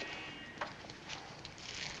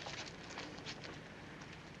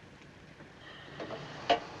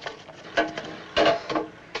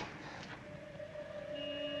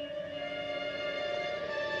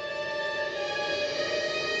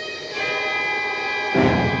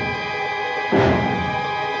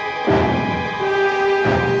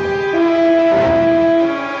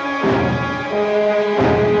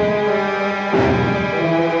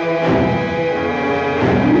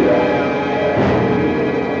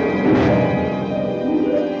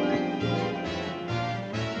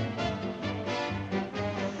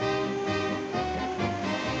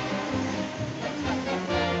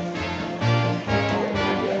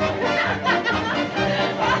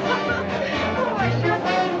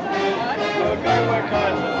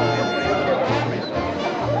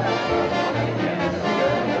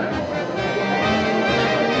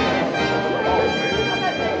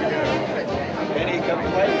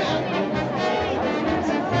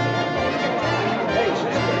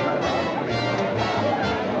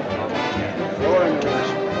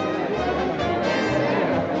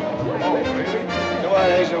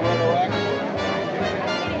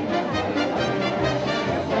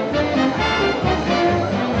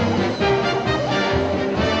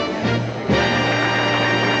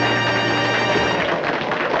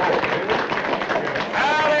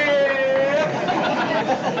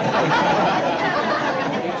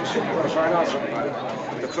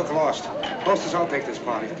 Hostess, I'll take this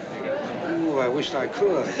party. Ooh, I wished I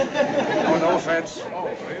could. Oh, no offense.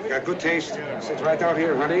 Got good taste. Sits right out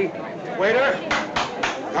here, honey. Waiter!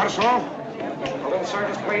 Garçon! A little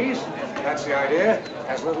service, please. That's the idea.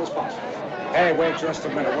 As little as possible. Hey, wait just a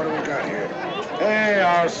minute. What do we got here? Hey,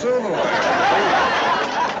 our silverware.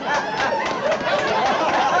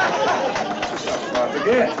 This stuff's hard to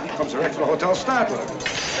get. Comes direct from the Hotel Statler.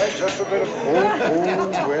 Hey, just a bit of...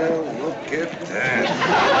 Oh, well, look at that.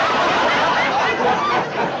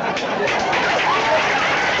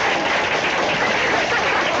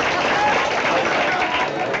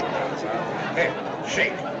 Hey,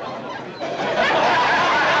 shake.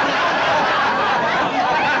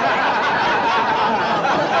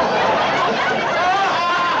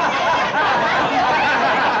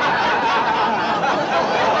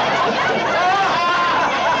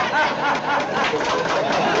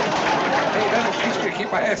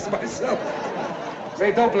 Keep my ass to myself.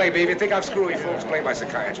 Say, don't blame me. If you think I'm screwy, folks, blame my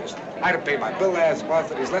psychiatrist. I'd have paid my bill last month,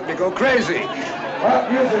 and he's let me go crazy. Well,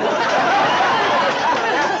 music.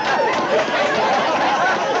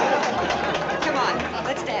 Come on,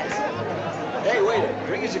 let's dance. Hey, waiter,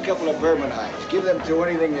 bring us a couple of Bourbon Highs. Give them to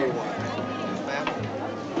anything they want.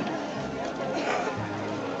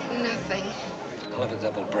 Nothing. I'll have a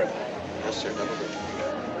double bourbon. Yes, sir, double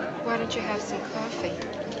bourbon. Why don't you have some coffee?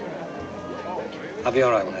 I'll be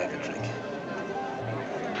all right when I have a drink.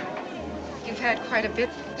 You've had quite a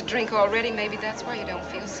bit to drink already. Maybe that's why you don't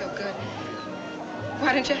feel so good.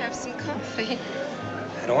 Why don't you have some coffee?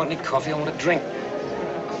 I don't want any coffee. I want a drink.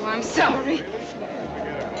 Oh, I'm sorry.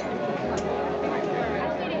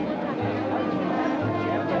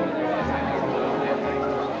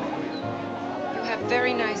 You have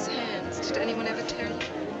very nice hands. Did anyone ever tell you?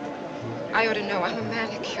 I ought to know. I'm a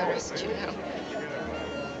manicurist, you know.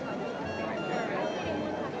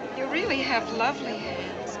 You really have lovely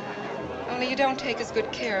hands. Only you don't take as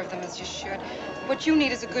good care of them as you should. What you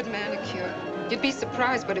need is a good manicure. You'd be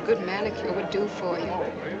surprised what a good manicure would do for you.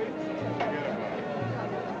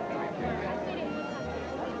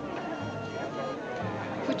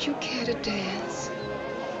 Would you care to dance?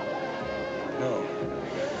 No.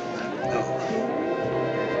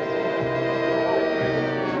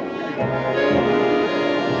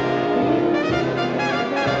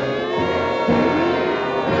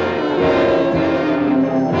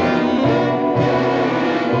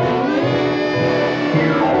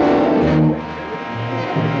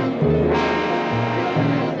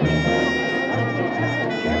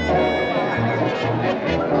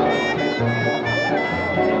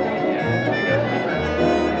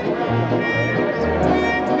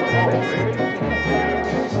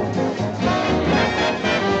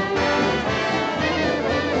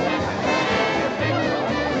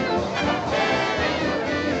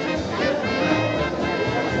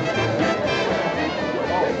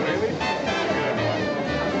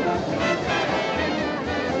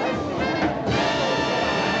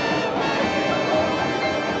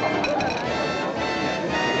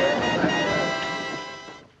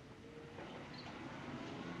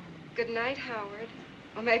 Good night, Howard.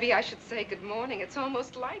 Or maybe I should say good morning. It's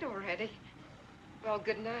almost light already. Well,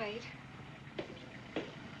 good night.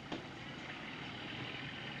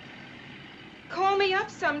 Call me up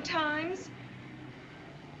sometimes.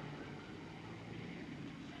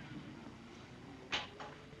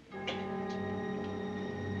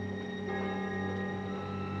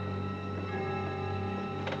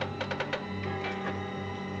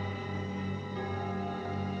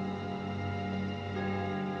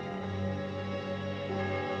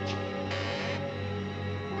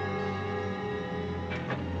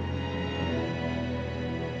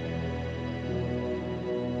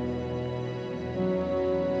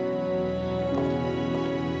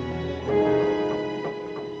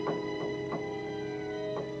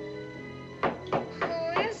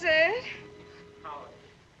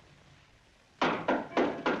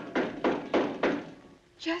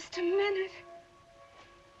 Just a minute.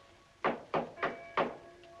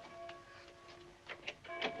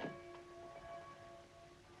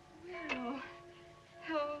 Well,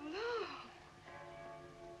 hello.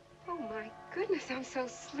 Oh, my goodness, I'm so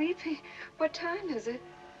sleepy. What time is it?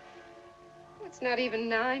 It's not even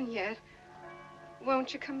 9 yet.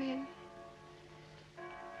 Won't you come in?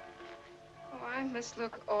 Oh, I must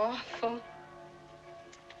look awful.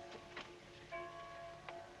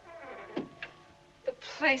 The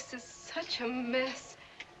place is such a mess.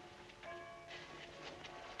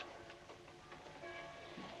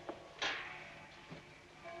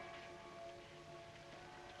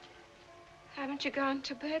 Haven't you gone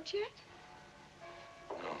to bed yet?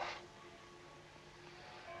 No.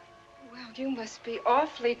 Well, you must be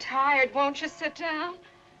awfully tired. Won't you sit down?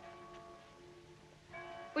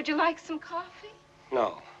 Would you like some coffee?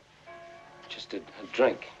 No. Just a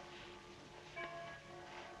drink.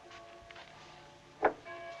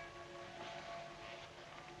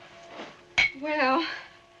 Well,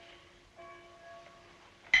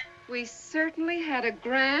 we certainly had a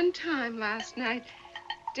grand time last night,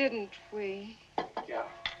 didn't we? Yeah.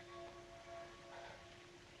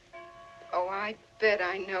 Oh, I bet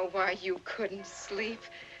I know why you couldn't sleep.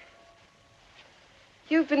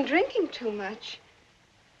 You've been drinking too much.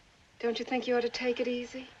 Don't you think you ought to take it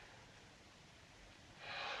easy?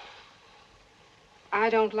 I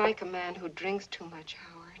don't like a man who drinks too much,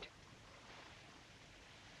 Howard.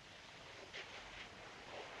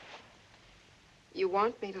 You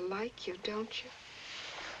want me to like you, don't you?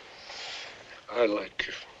 I like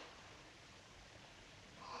you.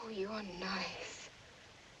 Oh, you're nice.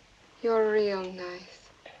 You're real nice.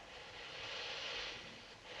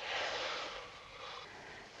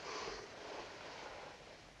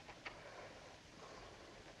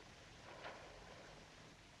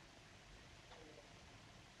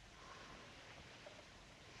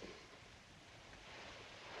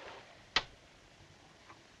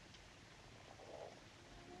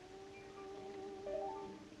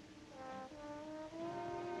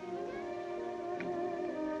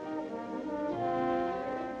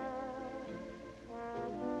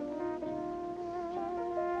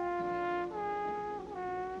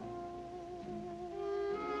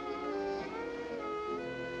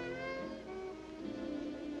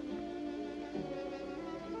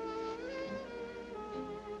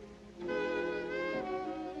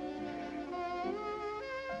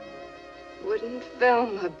 Wouldn't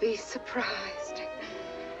Velma be surprised?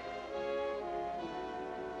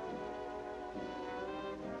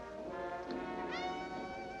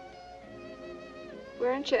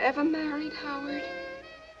 Weren't you ever married, Howard?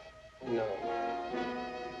 No.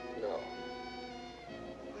 No.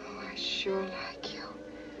 Oh, I sure like you.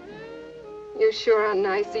 You sure are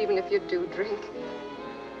nice, even if you do drink.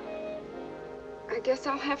 I guess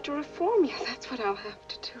I'll have to reform you. That's what I'll have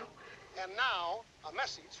to do. And now, a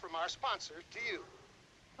message from our sponsor to you.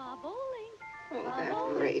 Oh,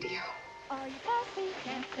 that radio. Are you fussy?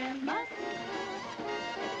 Can't stand much.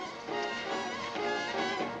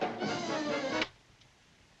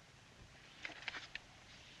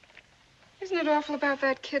 Isn't it awful about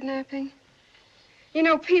that kidnapping? You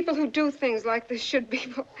know, people who do things like this should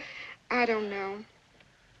be, I don't know.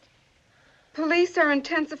 Police are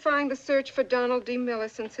intensifying the search for Donald D. Miller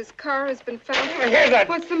since his car has been found. I hear that.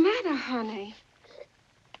 What's the matter, honey?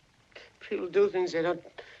 People do things they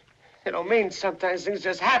don't mean. Sometimes things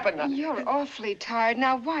just happen. You're awfully tired.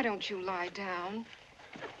 Now, why don't you lie down?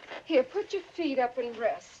 Here, put your feet up and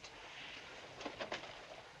rest.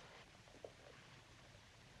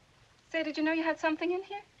 Say, did you know you had something in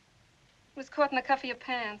here? It was caught in the cuff of your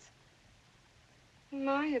pants.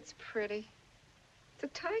 My, it's pretty. It's a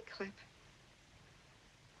tie clip.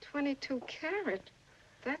 22 carat.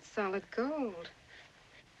 That's solid gold.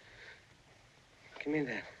 Give me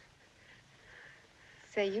that.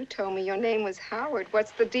 Say, you told me your name was Howard.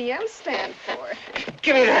 What's the DL stand for?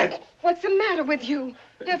 Give me that. What's the matter with you?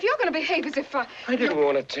 Now, if you're going to behave as if I didn't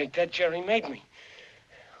want to take that. Jerry made me.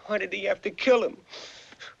 Why did he have to kill him?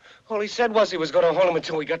 All he said was he was going to hold him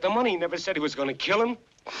until we got the money. He never said he was going to kill him.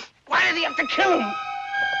 Why did he have to kill him?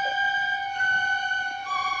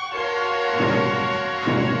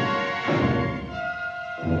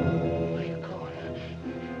 Where are you going?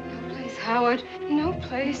 No place, Howard. No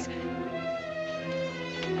place.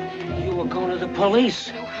 You were going to the police.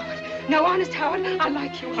 No, Howard. No, honest, Howard. I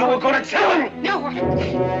like you, Howard. You were going to tell him. No,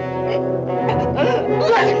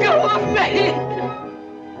 let go of me.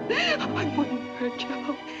 I wouldn't hurt you,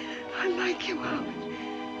 Howard. I like you, Howard.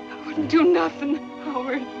 I wouldn't do nothing,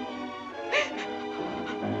 Howard.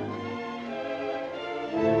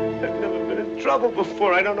 I've never been in trouble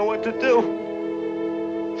before. I don't know what to do.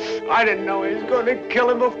 I didn't know he was going to kill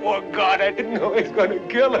him before God. I didn't know he was going to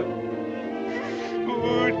kill him.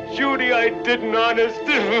 Oh, Judy, I didn't, honest.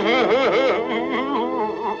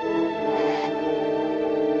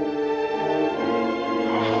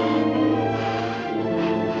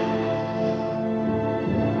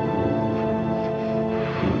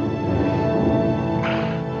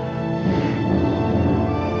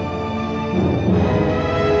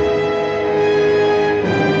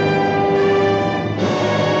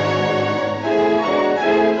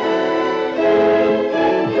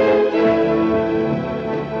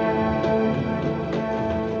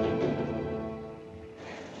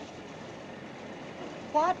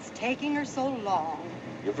 What's taking her so long?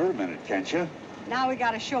 Give her a minute, can't you? Now we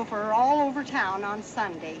got a chauffeur all over town on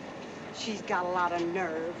Sunday. She's got a lot of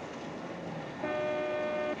nerve.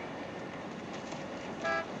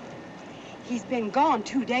 He's been gone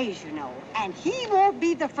 2 days, you know, and he won't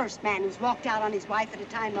be the first man who's walked out on his wife at a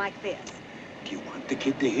time like this. Do you want the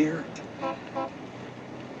kid to hear?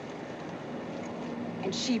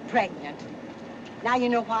 And she pregnant. Now you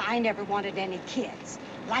know why I never wanted any kids.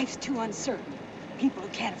 Life's too uncertain. People who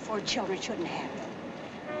can't afford children shouldn't have them.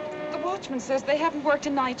 The watchman says they haven't worked a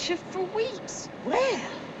night shift for weeks. Well.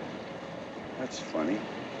 That's funny.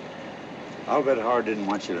 I'll bet Howard didn't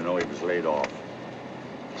want you to know he was laid off.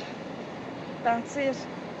 That's it.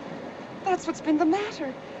 That's what's been the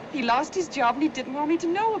matter. He lost his job and he didn't want me to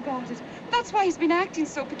know about it. That's why he's been acting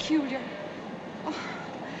so peculiar. Oh,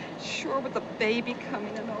 sure, with the baby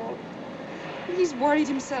coming and all. He's worried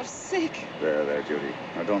himself sick. There, Judy.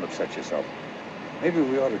 Now, don't upset yourself. Maybe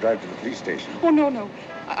we ought to drive to the police station. Oh, no.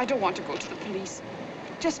 I don't want to go to the police.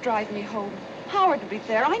 Just drive me home. Howard will be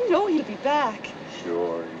there. I know he'll be back.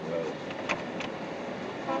 Sure he will.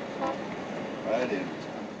 Right in.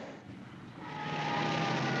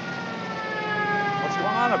 What's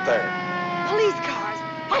going on up there? Police cars.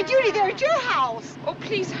 Why, Judy, they're at your house. Oh,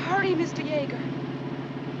 please hurry, Mr. Yeager.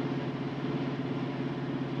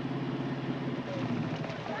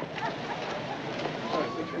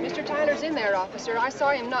 Mr. Tyler's in there, officer. I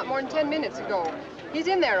saw him not more than 10 minutes ago. He's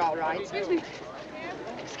in there, all right. Excuse me.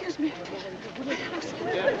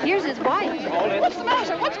 Here's his wife. What's the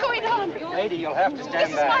matter? What's going on? Lady, you'll have to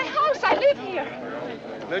stand This is my house. I live here.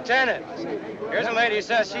 Lieutenant, here's a lady who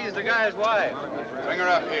says she's the guy's wife. Bring her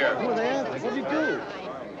up here. What did you do?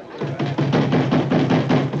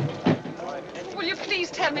 Will you please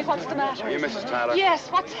tell me what's the matter? Are you Mrs. Tyler? Yes,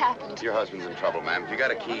 what's happened? Your husband's in trouble, ma'am. Have you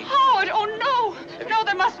got a key? Howard, oh no! No,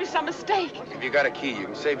 there must be some mistake. If you got a key, you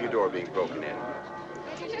can save your door being broken in.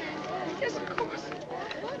 Yes, of course.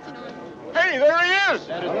 Hey, there he is!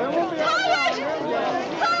 Howard!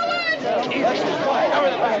 Howard!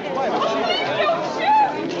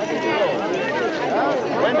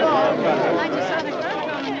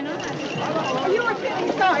 You were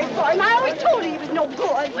feeling sorry for him. I always told you he was no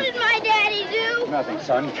good. What did my daddy do? Nothing,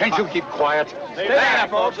 son. Can't you keep quiet? Stay back,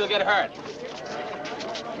 folks. You'll get hurt.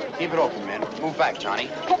 Keep it open, men. Move back, Johnny.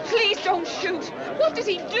 Oh, please don't shoot. What did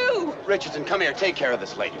he do? Richardson, come here. Take care of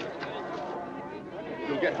this lady.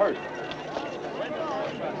 You'll get hurt.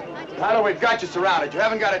 Tyler, we've got you surrounded. You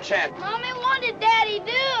haven't got a chance. Mommy, what did Daddy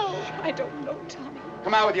do? I don't know, Tommy.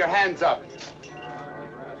 Come out with your hands up.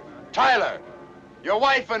 Tyler, your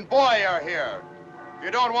wife and boy are here. If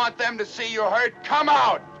you don't want them to see you hurt, come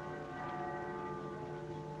out.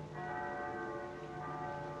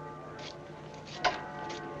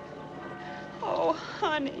 Oh,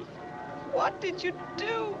 honey, what did you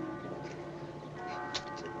do?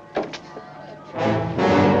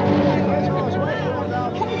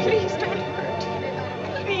 Oh, please don't hurt.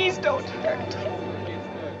 Please don't hurt.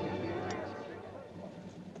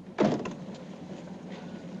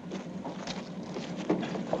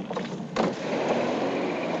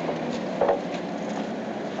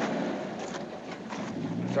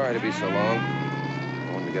 Sorry to be so long.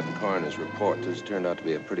 I wanted to get the coroner's report. This turned out to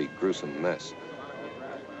be a pretty gruesome mess.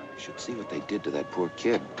 You should see what they did to that poor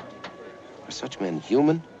kid. Are such men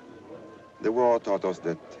human? The war taught us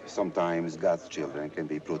that sometimes God's children can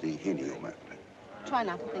be pretty inhuman. Try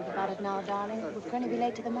not to think about it now, darling. We're going to be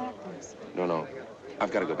late to the marathons. No.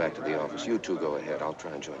 I've got to go back to the office. You two go ahead. I'll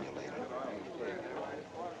try and join you later.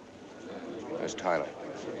 There's Tyler.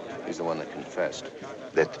 He's the one that confessed.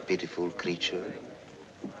 That pitiful creature.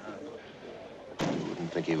 You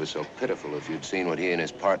wouldn't think he was so pitiful if you'd seen what he and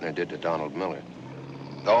his partner did to Donald Miller.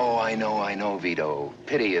 Oh, I know, Vito.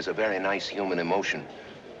 Pity is a very nice human emotion.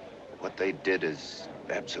 What they did is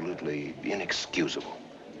absolutely inexcusable.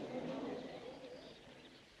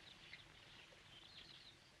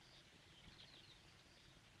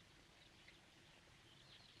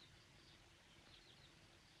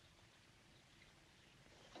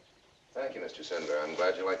 Thank you, Mr. Sender. I'm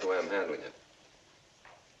glad you like the way I'm handling it.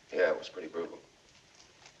 Yeah, it was pretty brutal.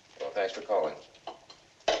 Well, thanks for calling.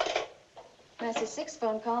 That's his sixth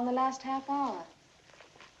phone call in the last half hour.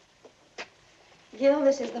 Gil,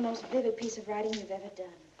 this is the most vivid piece of writing you've ever done.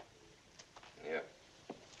 Yeah.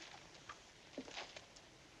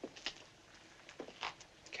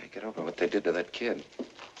 Can't get over what they did to that kid.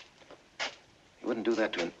 You wouldn't do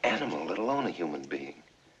that to an animal, let alone a human being.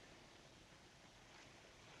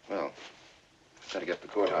 Well, I've got to get to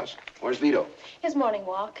the courthouse. Where's Vito? His morning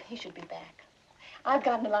walk. He should be back. I've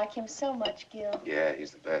gotten to like him so much, Gil. Yeah,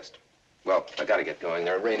 he's the best. Well, I gotta get going.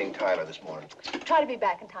 They're arraigning Tyler this morning. Try to be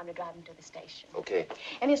back in time to drive him to the station. Okay.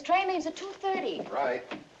 And his train leaves at 2:30. Right.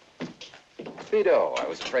 Vito, I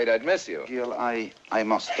was afraid I'd miss you. Gil, I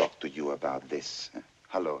must talk to you about this.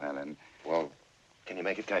 Hello, Helen. Well, can you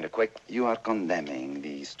make it kind of quick? You are condemning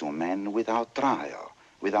these two men without trial,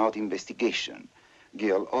 without investigation.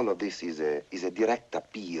 Gil, all of this is a direct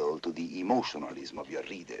appeal to the emotionalism of your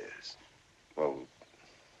readers. Well,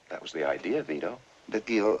 that was the idea, Vito. But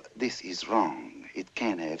Gil, this is wrong. It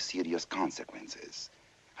can have serious consequences.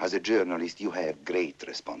 As a journalist, you have great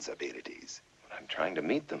responsibilities. I'm trying to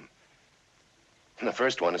meet them. And the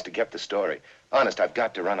first one is to get the story. Honest, I've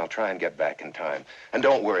got to run. I'll try and get back in time. And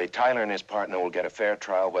don't worry, Tyler and his partner will get a fair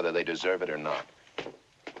trial whether they deserve it or not.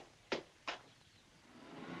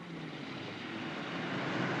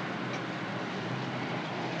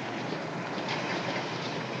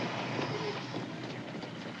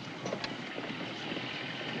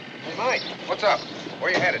 Hey, Mike, what's up?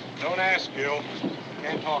 Where you headed? Don't ask, Gil.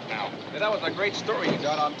 Can't talk now. Hey, that was a great story you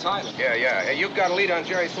got on Tyler. Yeah. Hey, you've got a lead on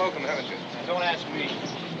Jerry Slocum, haven't you? Don't ask me.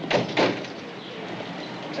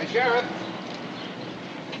 Hey, Sheriff.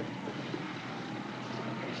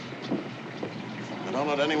 And don't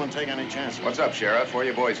let anyone take any chances. What's up, Sheriff? Where are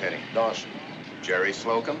you boys heading? Dawson. Jerry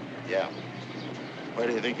Slocum? Yeah. Where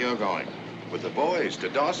do you think you're going? With the boys to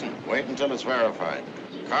Dawson. Wait until it's verified.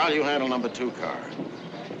 Carl, you handle number 2 car.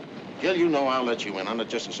 Gil, you know I'll let you in on it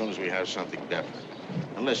just as soon as we have something definite.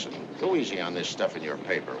 And listen, go easy on this stuff in your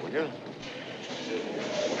paper, will you?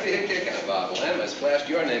 What are you kicking about, Lem? I splashed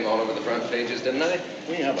your name all over the front pages, didn't I?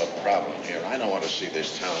 We have a problem here. I don't want to see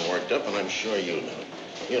this town worked up, and I'm sure you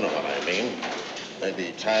do. You know what I mean.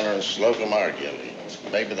 Maybe Tyler and Slocum are guilty.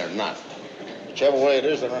 Maybe they're not. Whichever way it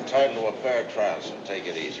is, they're entitled to a fair trial, so take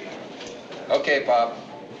it easy. Okay, Pop.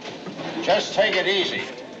 Just take it easy.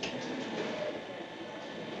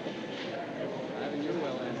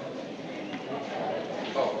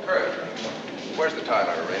 Oh, Kurt. Where's the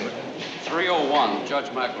Tyler arraignment? 301, Judge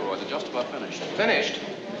McElroy. They're just about finished. Finished?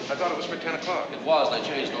 I thought it was for 10 o'clock. It was. They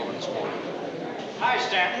changed over this morning. Hi,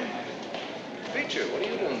 Stanton. Beecher, what are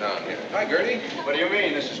you doing down here? Hi, Gertie. What do you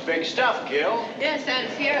mean? This is big stuff, Gil. Yes, and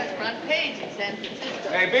Sierra's front page in San Francisco.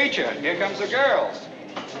 Hey, Beecher, here comes the girls.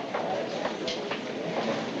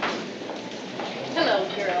 Hello,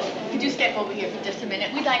 girls. Could you step over here for just a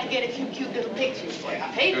minute? We'd like to get a few cute little pictures for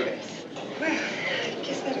our papers. Well, I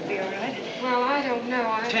guess that'll be all right. Well, I don't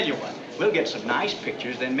know. Tell you what, we'll get some nice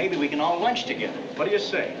pictures, then maybe we can all lunch together. What do you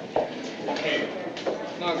say? Hey.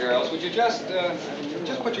 Now, girls, would you just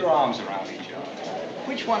put your arms around each other?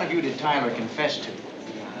 Which one of you did Tyler confess to?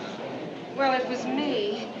 Well, it was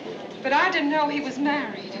me, but I didn't know he was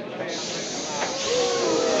married.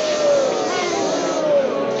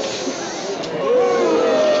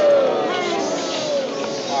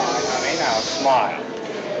 All right, honey, now smile.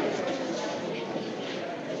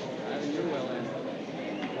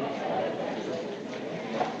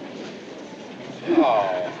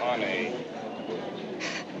 Oh, honey.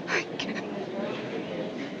 I can't.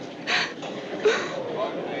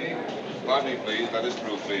 Pardon me, please. Let us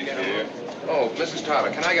through, please, dear. Oh, Mrs.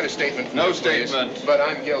 Tyler, can I get a statement from No you, please? statement. But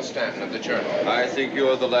I'm Gil Stanton of the Journal. I think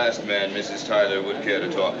you're the last man Mrs. Tyler would care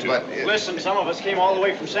to talk to. But listen, some of us came all the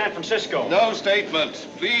way from San Francisco. No statement.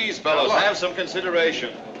 Please, fellows, Now, look. have some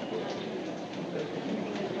consideration.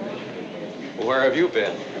 Where have you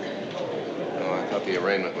been? Oh, I thought the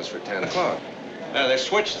arraignment was for 10 o'clock. They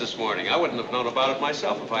switched this morning. I wouldn't have known about it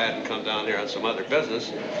myself if I hadn't come down here on some other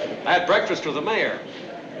business. I had breakfast with the mayor.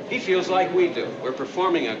 He feels like we do. We're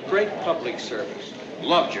performing a great public service.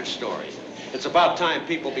 Loved your story. It's about time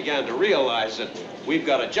people began to realize that we've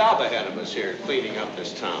got a job ahead of us here cleaning up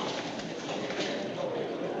this town.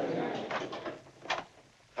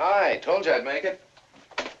 Hi, told you I'd make it.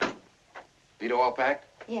 Vito all packed?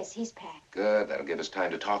 Yes, he's packed. Good, that'll give us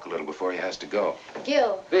time to talk a little before he has to go.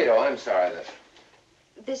 Gil, Vito, I'm sorry that...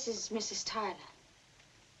 this is Mrs. Tyler.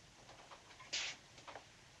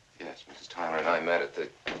 Yes, Mrs. Tyler and I met at the...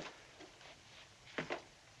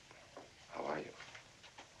 How are you?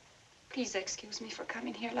 Please excuse me for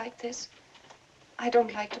coming here like this. I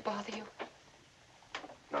don't like to bother you.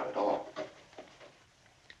 Not at all.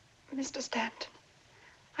 Mr. Stanton,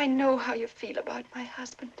 I know how you feel about my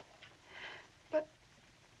husband. But...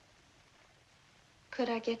 Could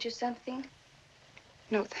I get you something?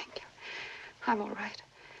 No, thank you. I'm all right.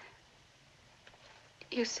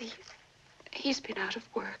 You see, he's been out of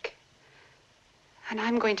work. And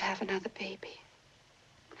I'm going to have another baby.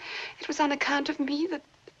 It was on account of me that...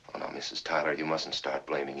 Oh, now, Mrs. Tyler, you mustn't start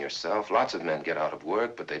blaming yourself. Lots of men get out of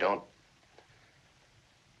work, but they don't...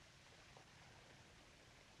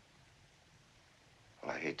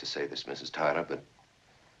 Well, hate to say this, Mrs. Tyler, but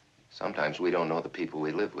sometimes we don't know the people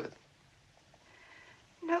we live with.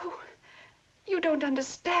 No, you don't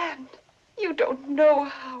understand. You don't know,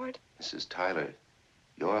 Howard. Mrs. Tyler,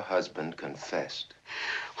 your husband confessed.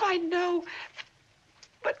 I know,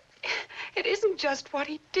 but it isn't just what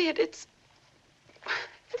he did. It's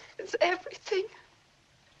everything.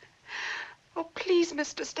 Oh, please,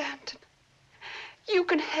 Mr. Stanton. You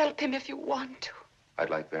can help him if you want to. I'd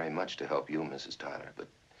like very much to help you, Mrs. Tyler, but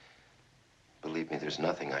believe me, there's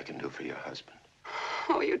nothing I can do for your husband.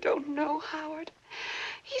 Oh, you don't know, Howard.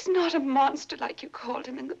 He's not a monster like you called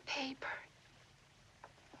him in the paper.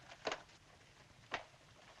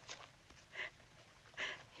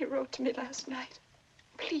 He wrote to me last night.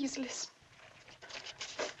 Please listen.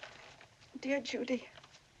 Dear Judy,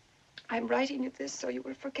 I'm writing you this so you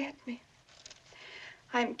will forget me.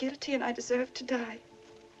 I'm guilty and I deserve to die.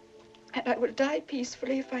 And I will die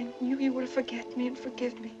peacefully if I knew you will forget me and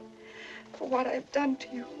forgive me for what I have done to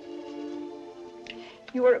you.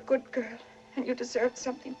 You were a good girl and you deserved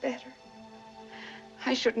something better.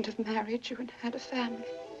 I shouldn't have married you and had a family.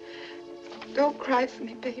 Don't cry for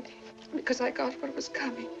me, baby, because I got what was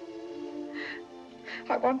coming.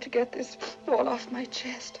 I want to get this all off my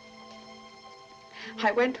chest.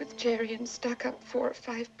 I went with Jerry and stuck up 4 or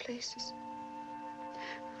 5 places.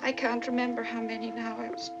 I can't remember how many now. I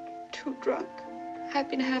was too drunk. I've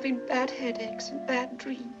been having bad headaches and bad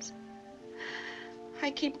dreams.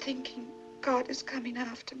 I keep thinking God is coming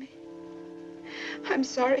after me. I'm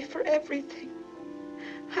sorry for everything.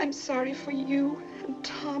 I'm sorry for you and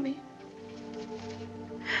Tommy.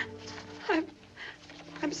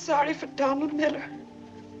 I'm sorry for Donald Miller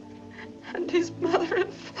and his mother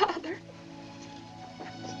and father.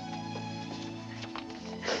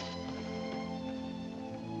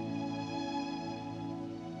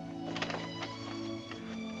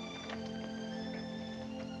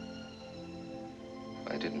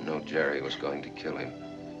 I didn't know Jerry was going to kill him.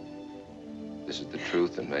 This is the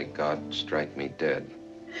truth, and may God strike me dead.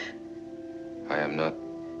 I am not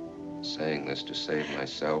saying this to save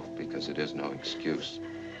myself, because it is no excuse.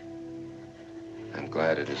 I'm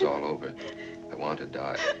glad it is all over. I want to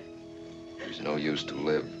die. There's no use to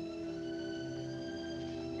live.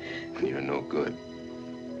 And you're no good.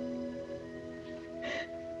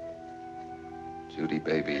 Judy,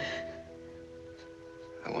 baby,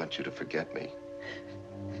 I want you to forget me.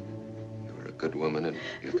 You're a good woman, and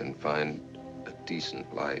you can find a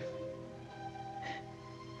decent life.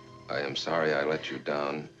 I am sorry I let you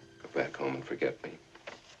down. Go back home and forget me.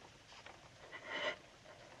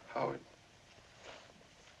 Howard.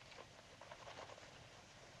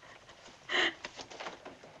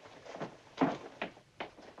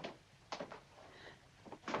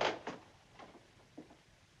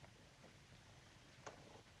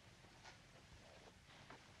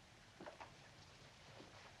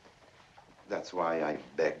 That's why I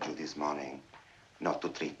begged you this morning not to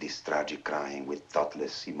treat this tragic crime with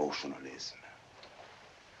thoughtless emotionalism.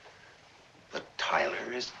 But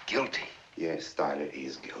Tyler is guilty. Yes, Tyler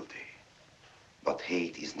is guilty. But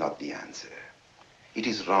hate is not the answer. It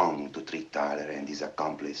is wrong to treat Tyler and his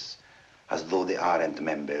accomplice as though they aren't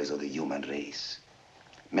members of the human race.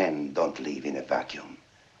 Men don't live in a vacuum.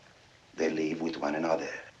 They live with one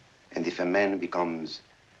another. And if a man becomes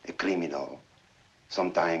a criminal,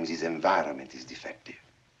 sometimes his environment is defective.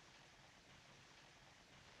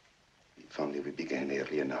 If only we began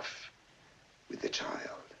early enough with the child.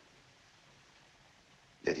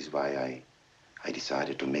 That is why I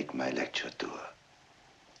decided to make my lecture tour.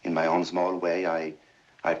 In my own small way,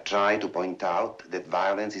 I've tried to point out that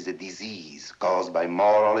violence is a disease caused by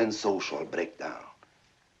moral and social breakdown.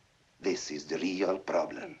 This is the real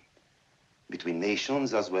problem between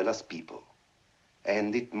nations as well as people.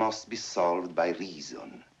 And it must be solved by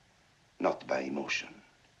reason, not by emotion.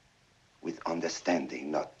 With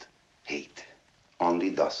understanding, not hate. Only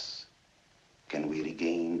thus can we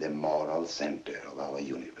regain the moral center of our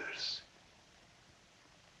universe.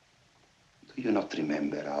 Do you not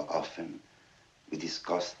remember how often we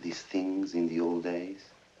discussed these things in the old days?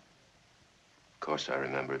 Of course I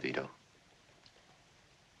remember, Vito.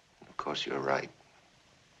 Of course you're right.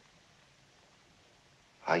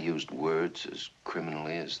 I used words as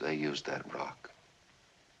criminally as they used that rock.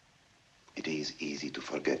 It is easy to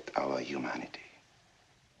forget our humanity.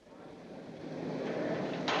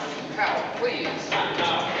 Hal, please.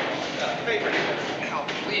 Hal,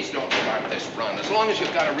 please don't start this run. As long as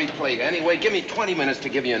you've got a replay anyway, give me 20 minutes to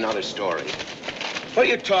give you another story. What are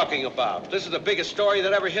you talking about? This is the biggest story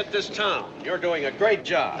that ever hit this town. You're doing a great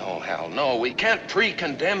job. No, Hal, no. We can't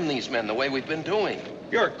pre-condemn these men the way we've been doing.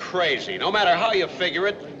 You're crazy. No matter how you figure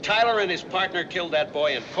it, Tyler and his partner killed that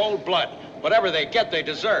boy in cold blood. Whatever they get, they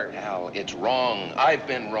deserve. Al, it's wrong. I've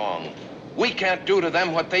been wrong. We can't do to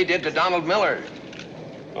them what they did to Donald Miller.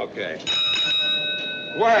 Okay.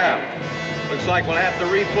 Well, looks like we'll have to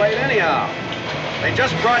replay it anyhow. They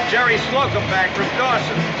just brought Jerry Slocum back from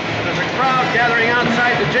Dawson. And there's a crowd gathering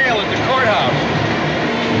outside the jail at the courthouse.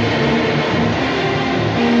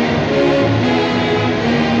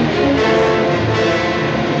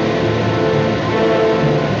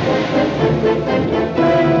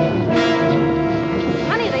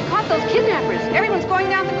 Honey, they caught those kidnappers. Everyone's going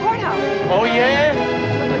down to the courthouse. Oh, yeah?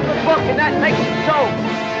 Look, and that makes it so.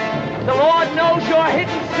 The Lord knows your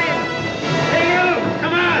hidden sin. Hey, you!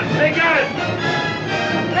 Come on! They got it!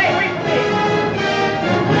 Hey, wait for me!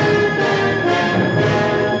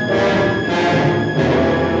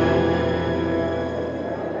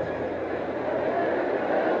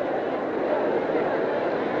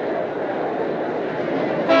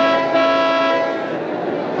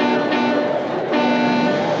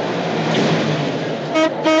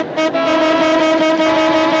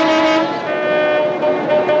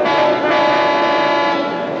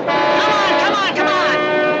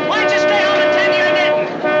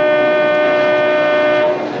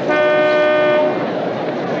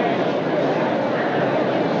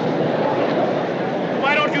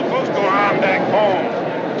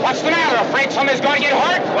 What's the matter? Afraid somebody's going to get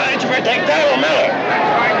hurt? Why don't you protect Donald Miller?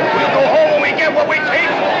 That's right. We'll go home when we get what we paid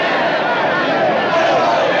for.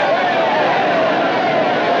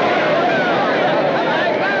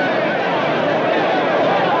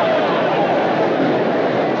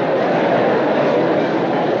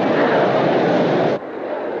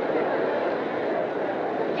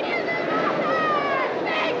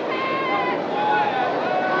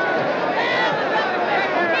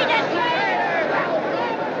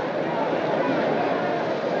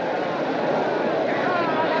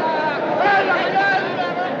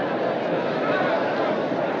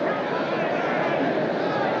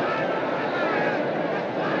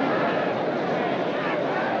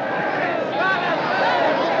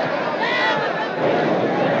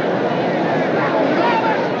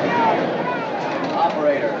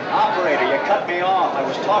 Operator, you cut me off. I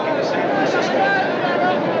was talking to San Francisco.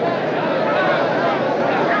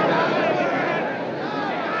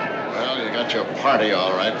 Well, you got your party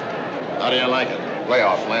all right. How do you like it? Lay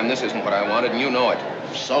off, Lem. This isn't what I wanted, and you know it.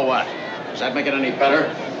 So what? Does that make it any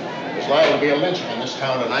better? There's liable to be a lynching in this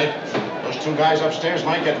town tonight. Those two guys upstairs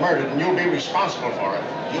might get murdered, and you'll be responsible for it.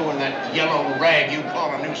 You and that yellow rag you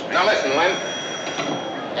call a newspaper. Now listen, Lem.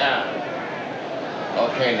 Yeah.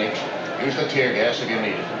 Okay, Nick. Use the tear gas if you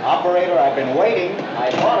need it. Operator, I've been waiting.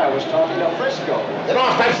 I thought I was talking to Frisco. Get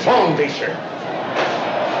off that phone, Beecher.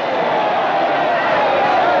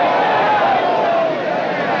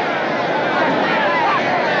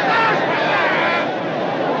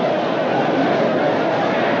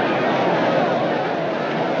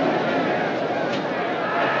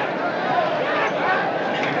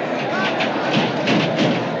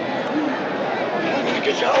 I'm gonna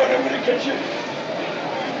get you out. I'm gonna get you.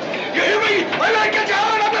 You hear me? I'm gonna get you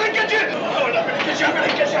out! I'm gonna get you! Howard, I'm gonna get you! I'm gonna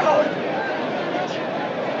get you, Howard!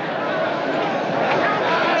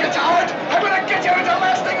 Get you, Howard! I'm gonna get you! It's the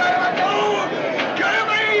last thing I ever do! You hear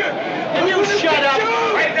me? And you shut up!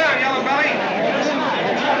 Right down, yellow belly!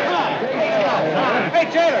 Hey,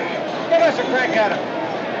 Taylor, give us a crack at him.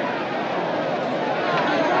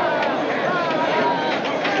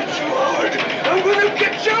 Get you, Howard! I'm gonna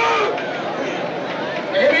get you!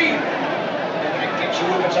 You hear me?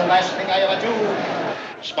 It's the last thing I ever do.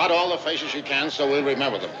 Spot all the faces you can so we'll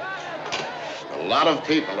remember them. A lot of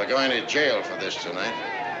people are going to jail for this tonight.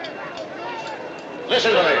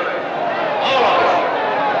 Listen to me. All of us.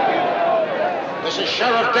 This is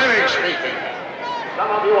Sheriff Derrick speaking. Some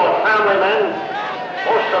of you are family men.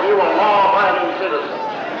 Most of you are law-abiding citizens.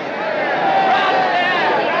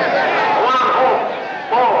 Go on home.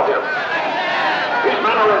 All of you. These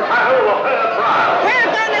men are entitled to a fair trial. We're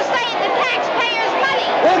going to save the taxpayers' money.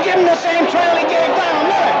 We'll give him the same trial he gave Donald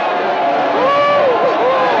Miller.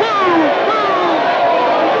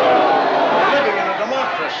 We're living in a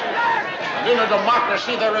democracy. And in a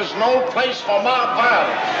democracy, there is no place for mob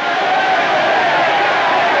violence.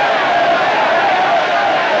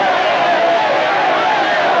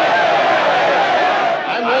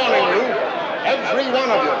 I'm warning you, every one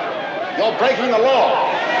of you. You're breaking the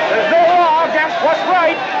law. There's no law against what's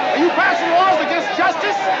right. Are you passing laws against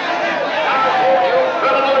justice? I hold you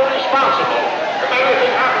criminally responsible if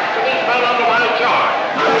anything happens to these men under my charge.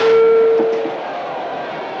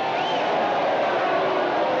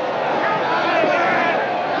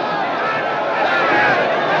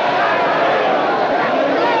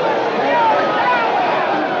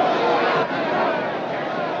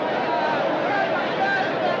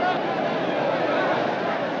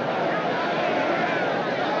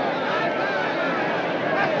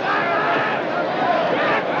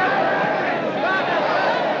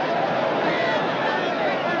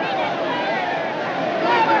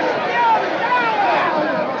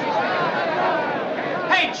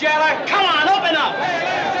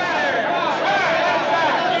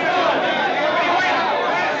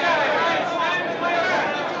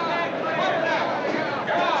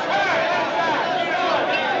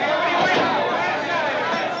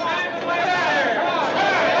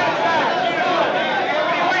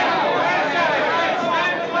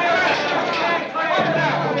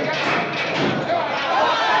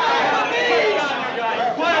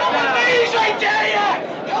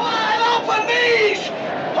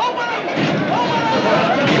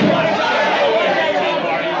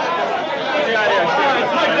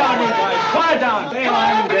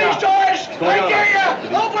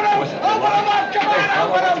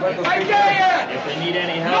 help with them! I dare you! If they need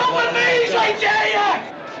any help, Open these! I dare you!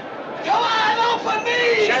 Come on, open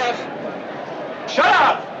these! Sheriff! Shut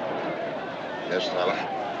up! Yes, fella?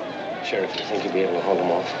 Sheriff, you think you'll be able to hold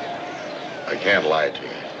them off? I can't lie to you.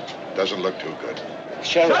 Doesn't look too good.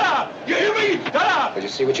 Sheriff! Shut up! You hear me? Shut up! Will you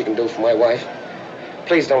see what you can do for my wife?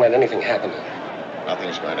 Please don't let anything happen to her.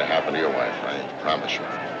 Nothing's going to happen to your wife, I promise you.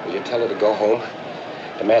 Will you tell her to go home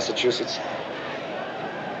to Massachusetts?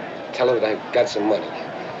 Tell her that I've got some money.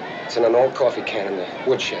 It's in an old coffee can in the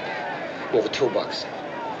woodshed near the toolbox.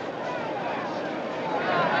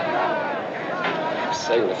 I'm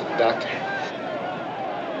saving her for the doctor.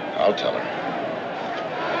 I'll tell her.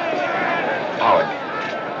 Howard.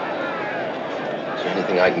 Is there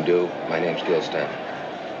anything I can do? My name's Gil Stanton.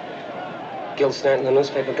 Gil Stanton, the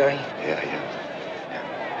newspaper guy? Yeah.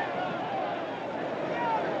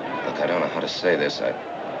 Look, I don't know how to say this. I'm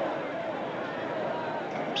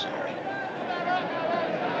sorry.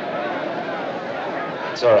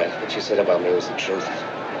 It's all right. What you said about me was the truth.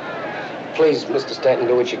 Please, Mr. Stanton,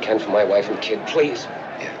 do what you can for my wife and kid. Please.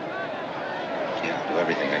 Yeah, I'll do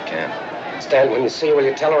everything I can. Stanton, when you see her, will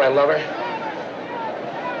you tell her I love her?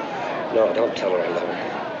 No, don't tell her I love her.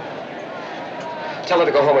 Tell her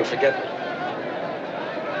to go home and forget me.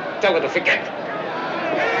 Tell her to forget.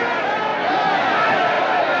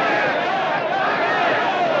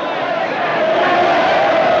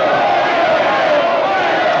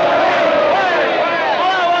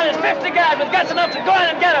 All I want is 50 guys with guts enough to go in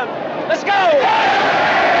and get him. Let's go!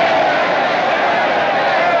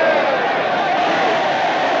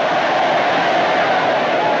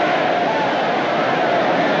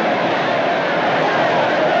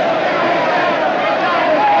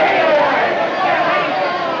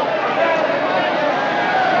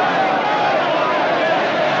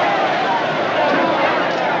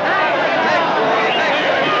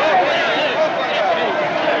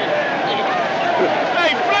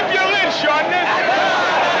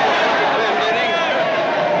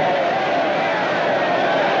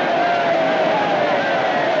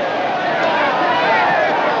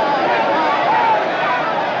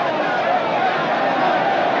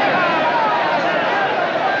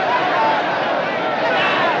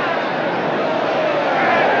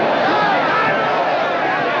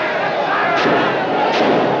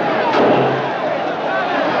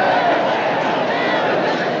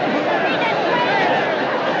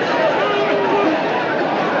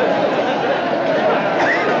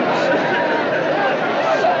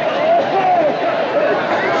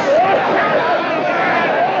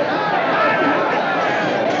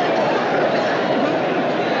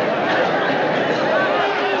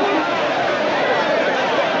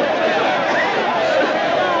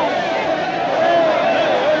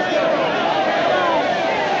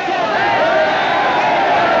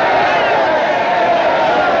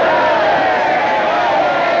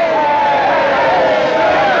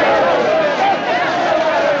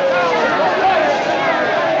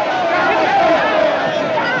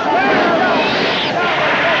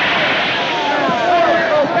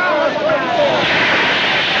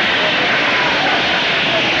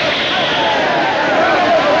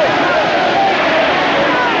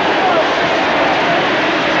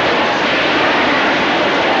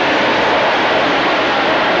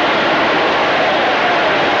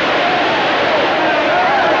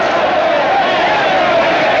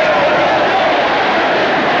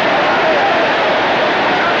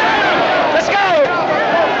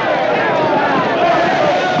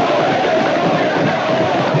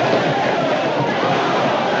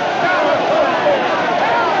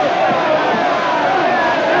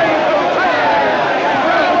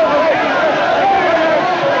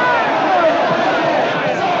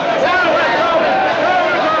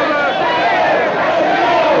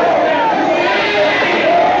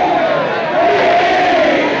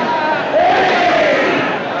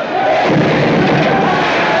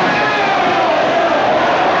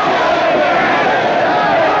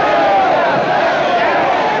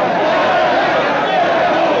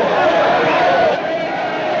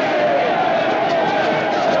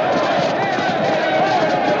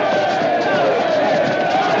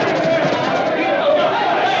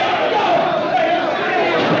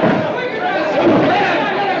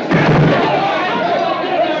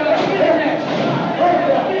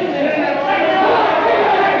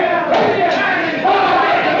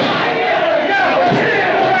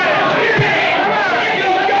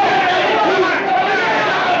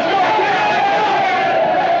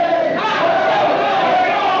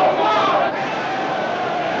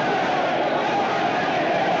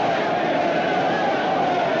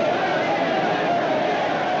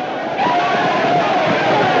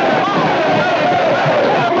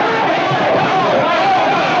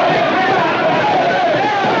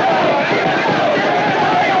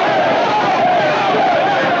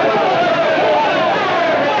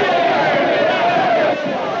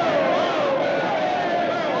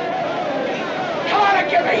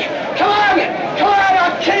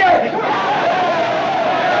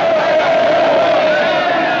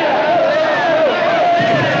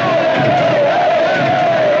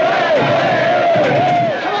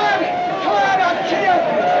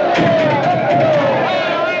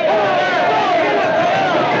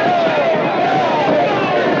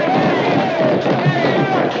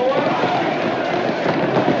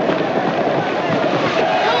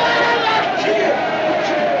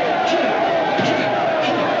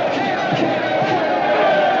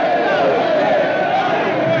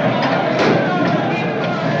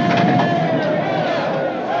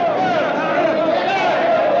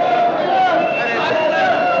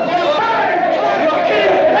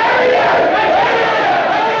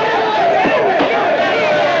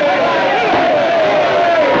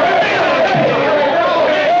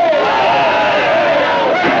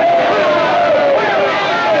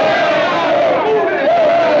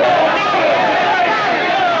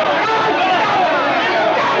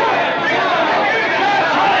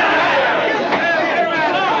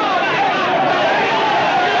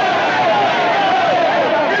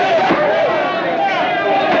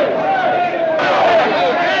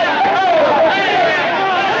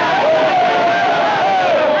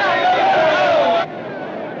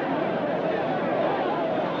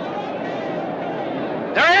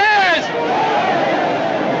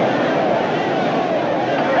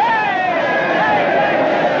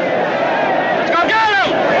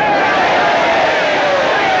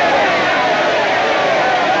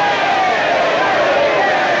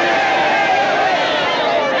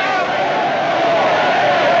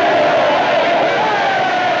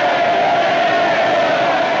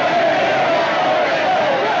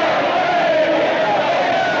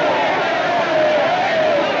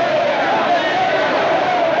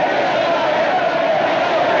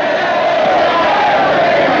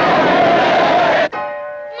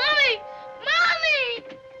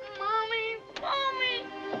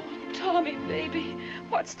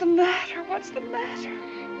 What's the matter?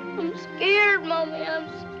 I'm scared, Mommy. I'm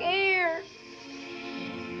scared.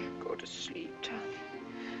 Go to sleep, Tommy.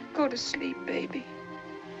 Go to sleep, baby.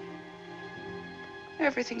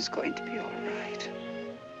 Everything's going to be all right.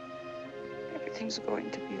 Everything's going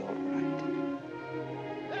to be all right.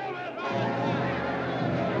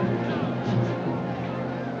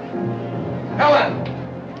 Helen!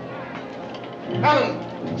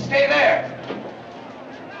 Helen, stay there!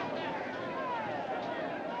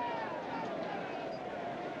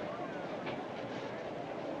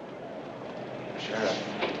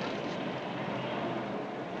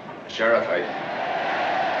 Sheriff,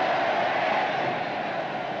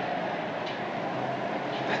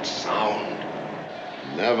 That sound.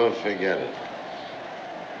 Never forget it.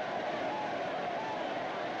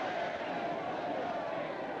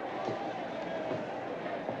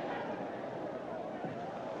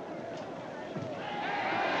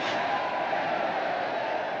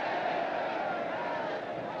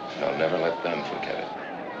 I'll never let them forget it.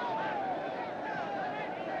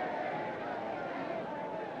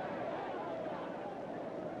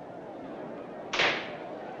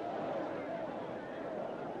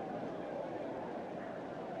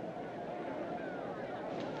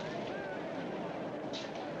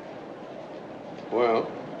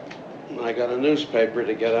 Well, I got a newspaper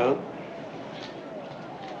to get out.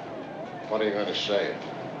 What are you going to say?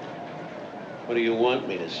 What do you want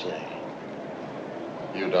me to say?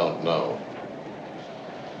 You don't know.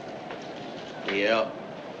 Yep,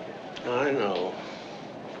 I know.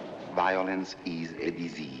 Violence is a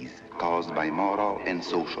disease caused by moral and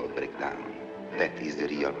social breakdown. That is the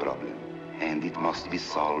real problem. And it must be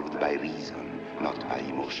solved by reason, not by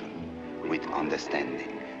emotion. With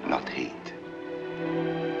understanding, not hate.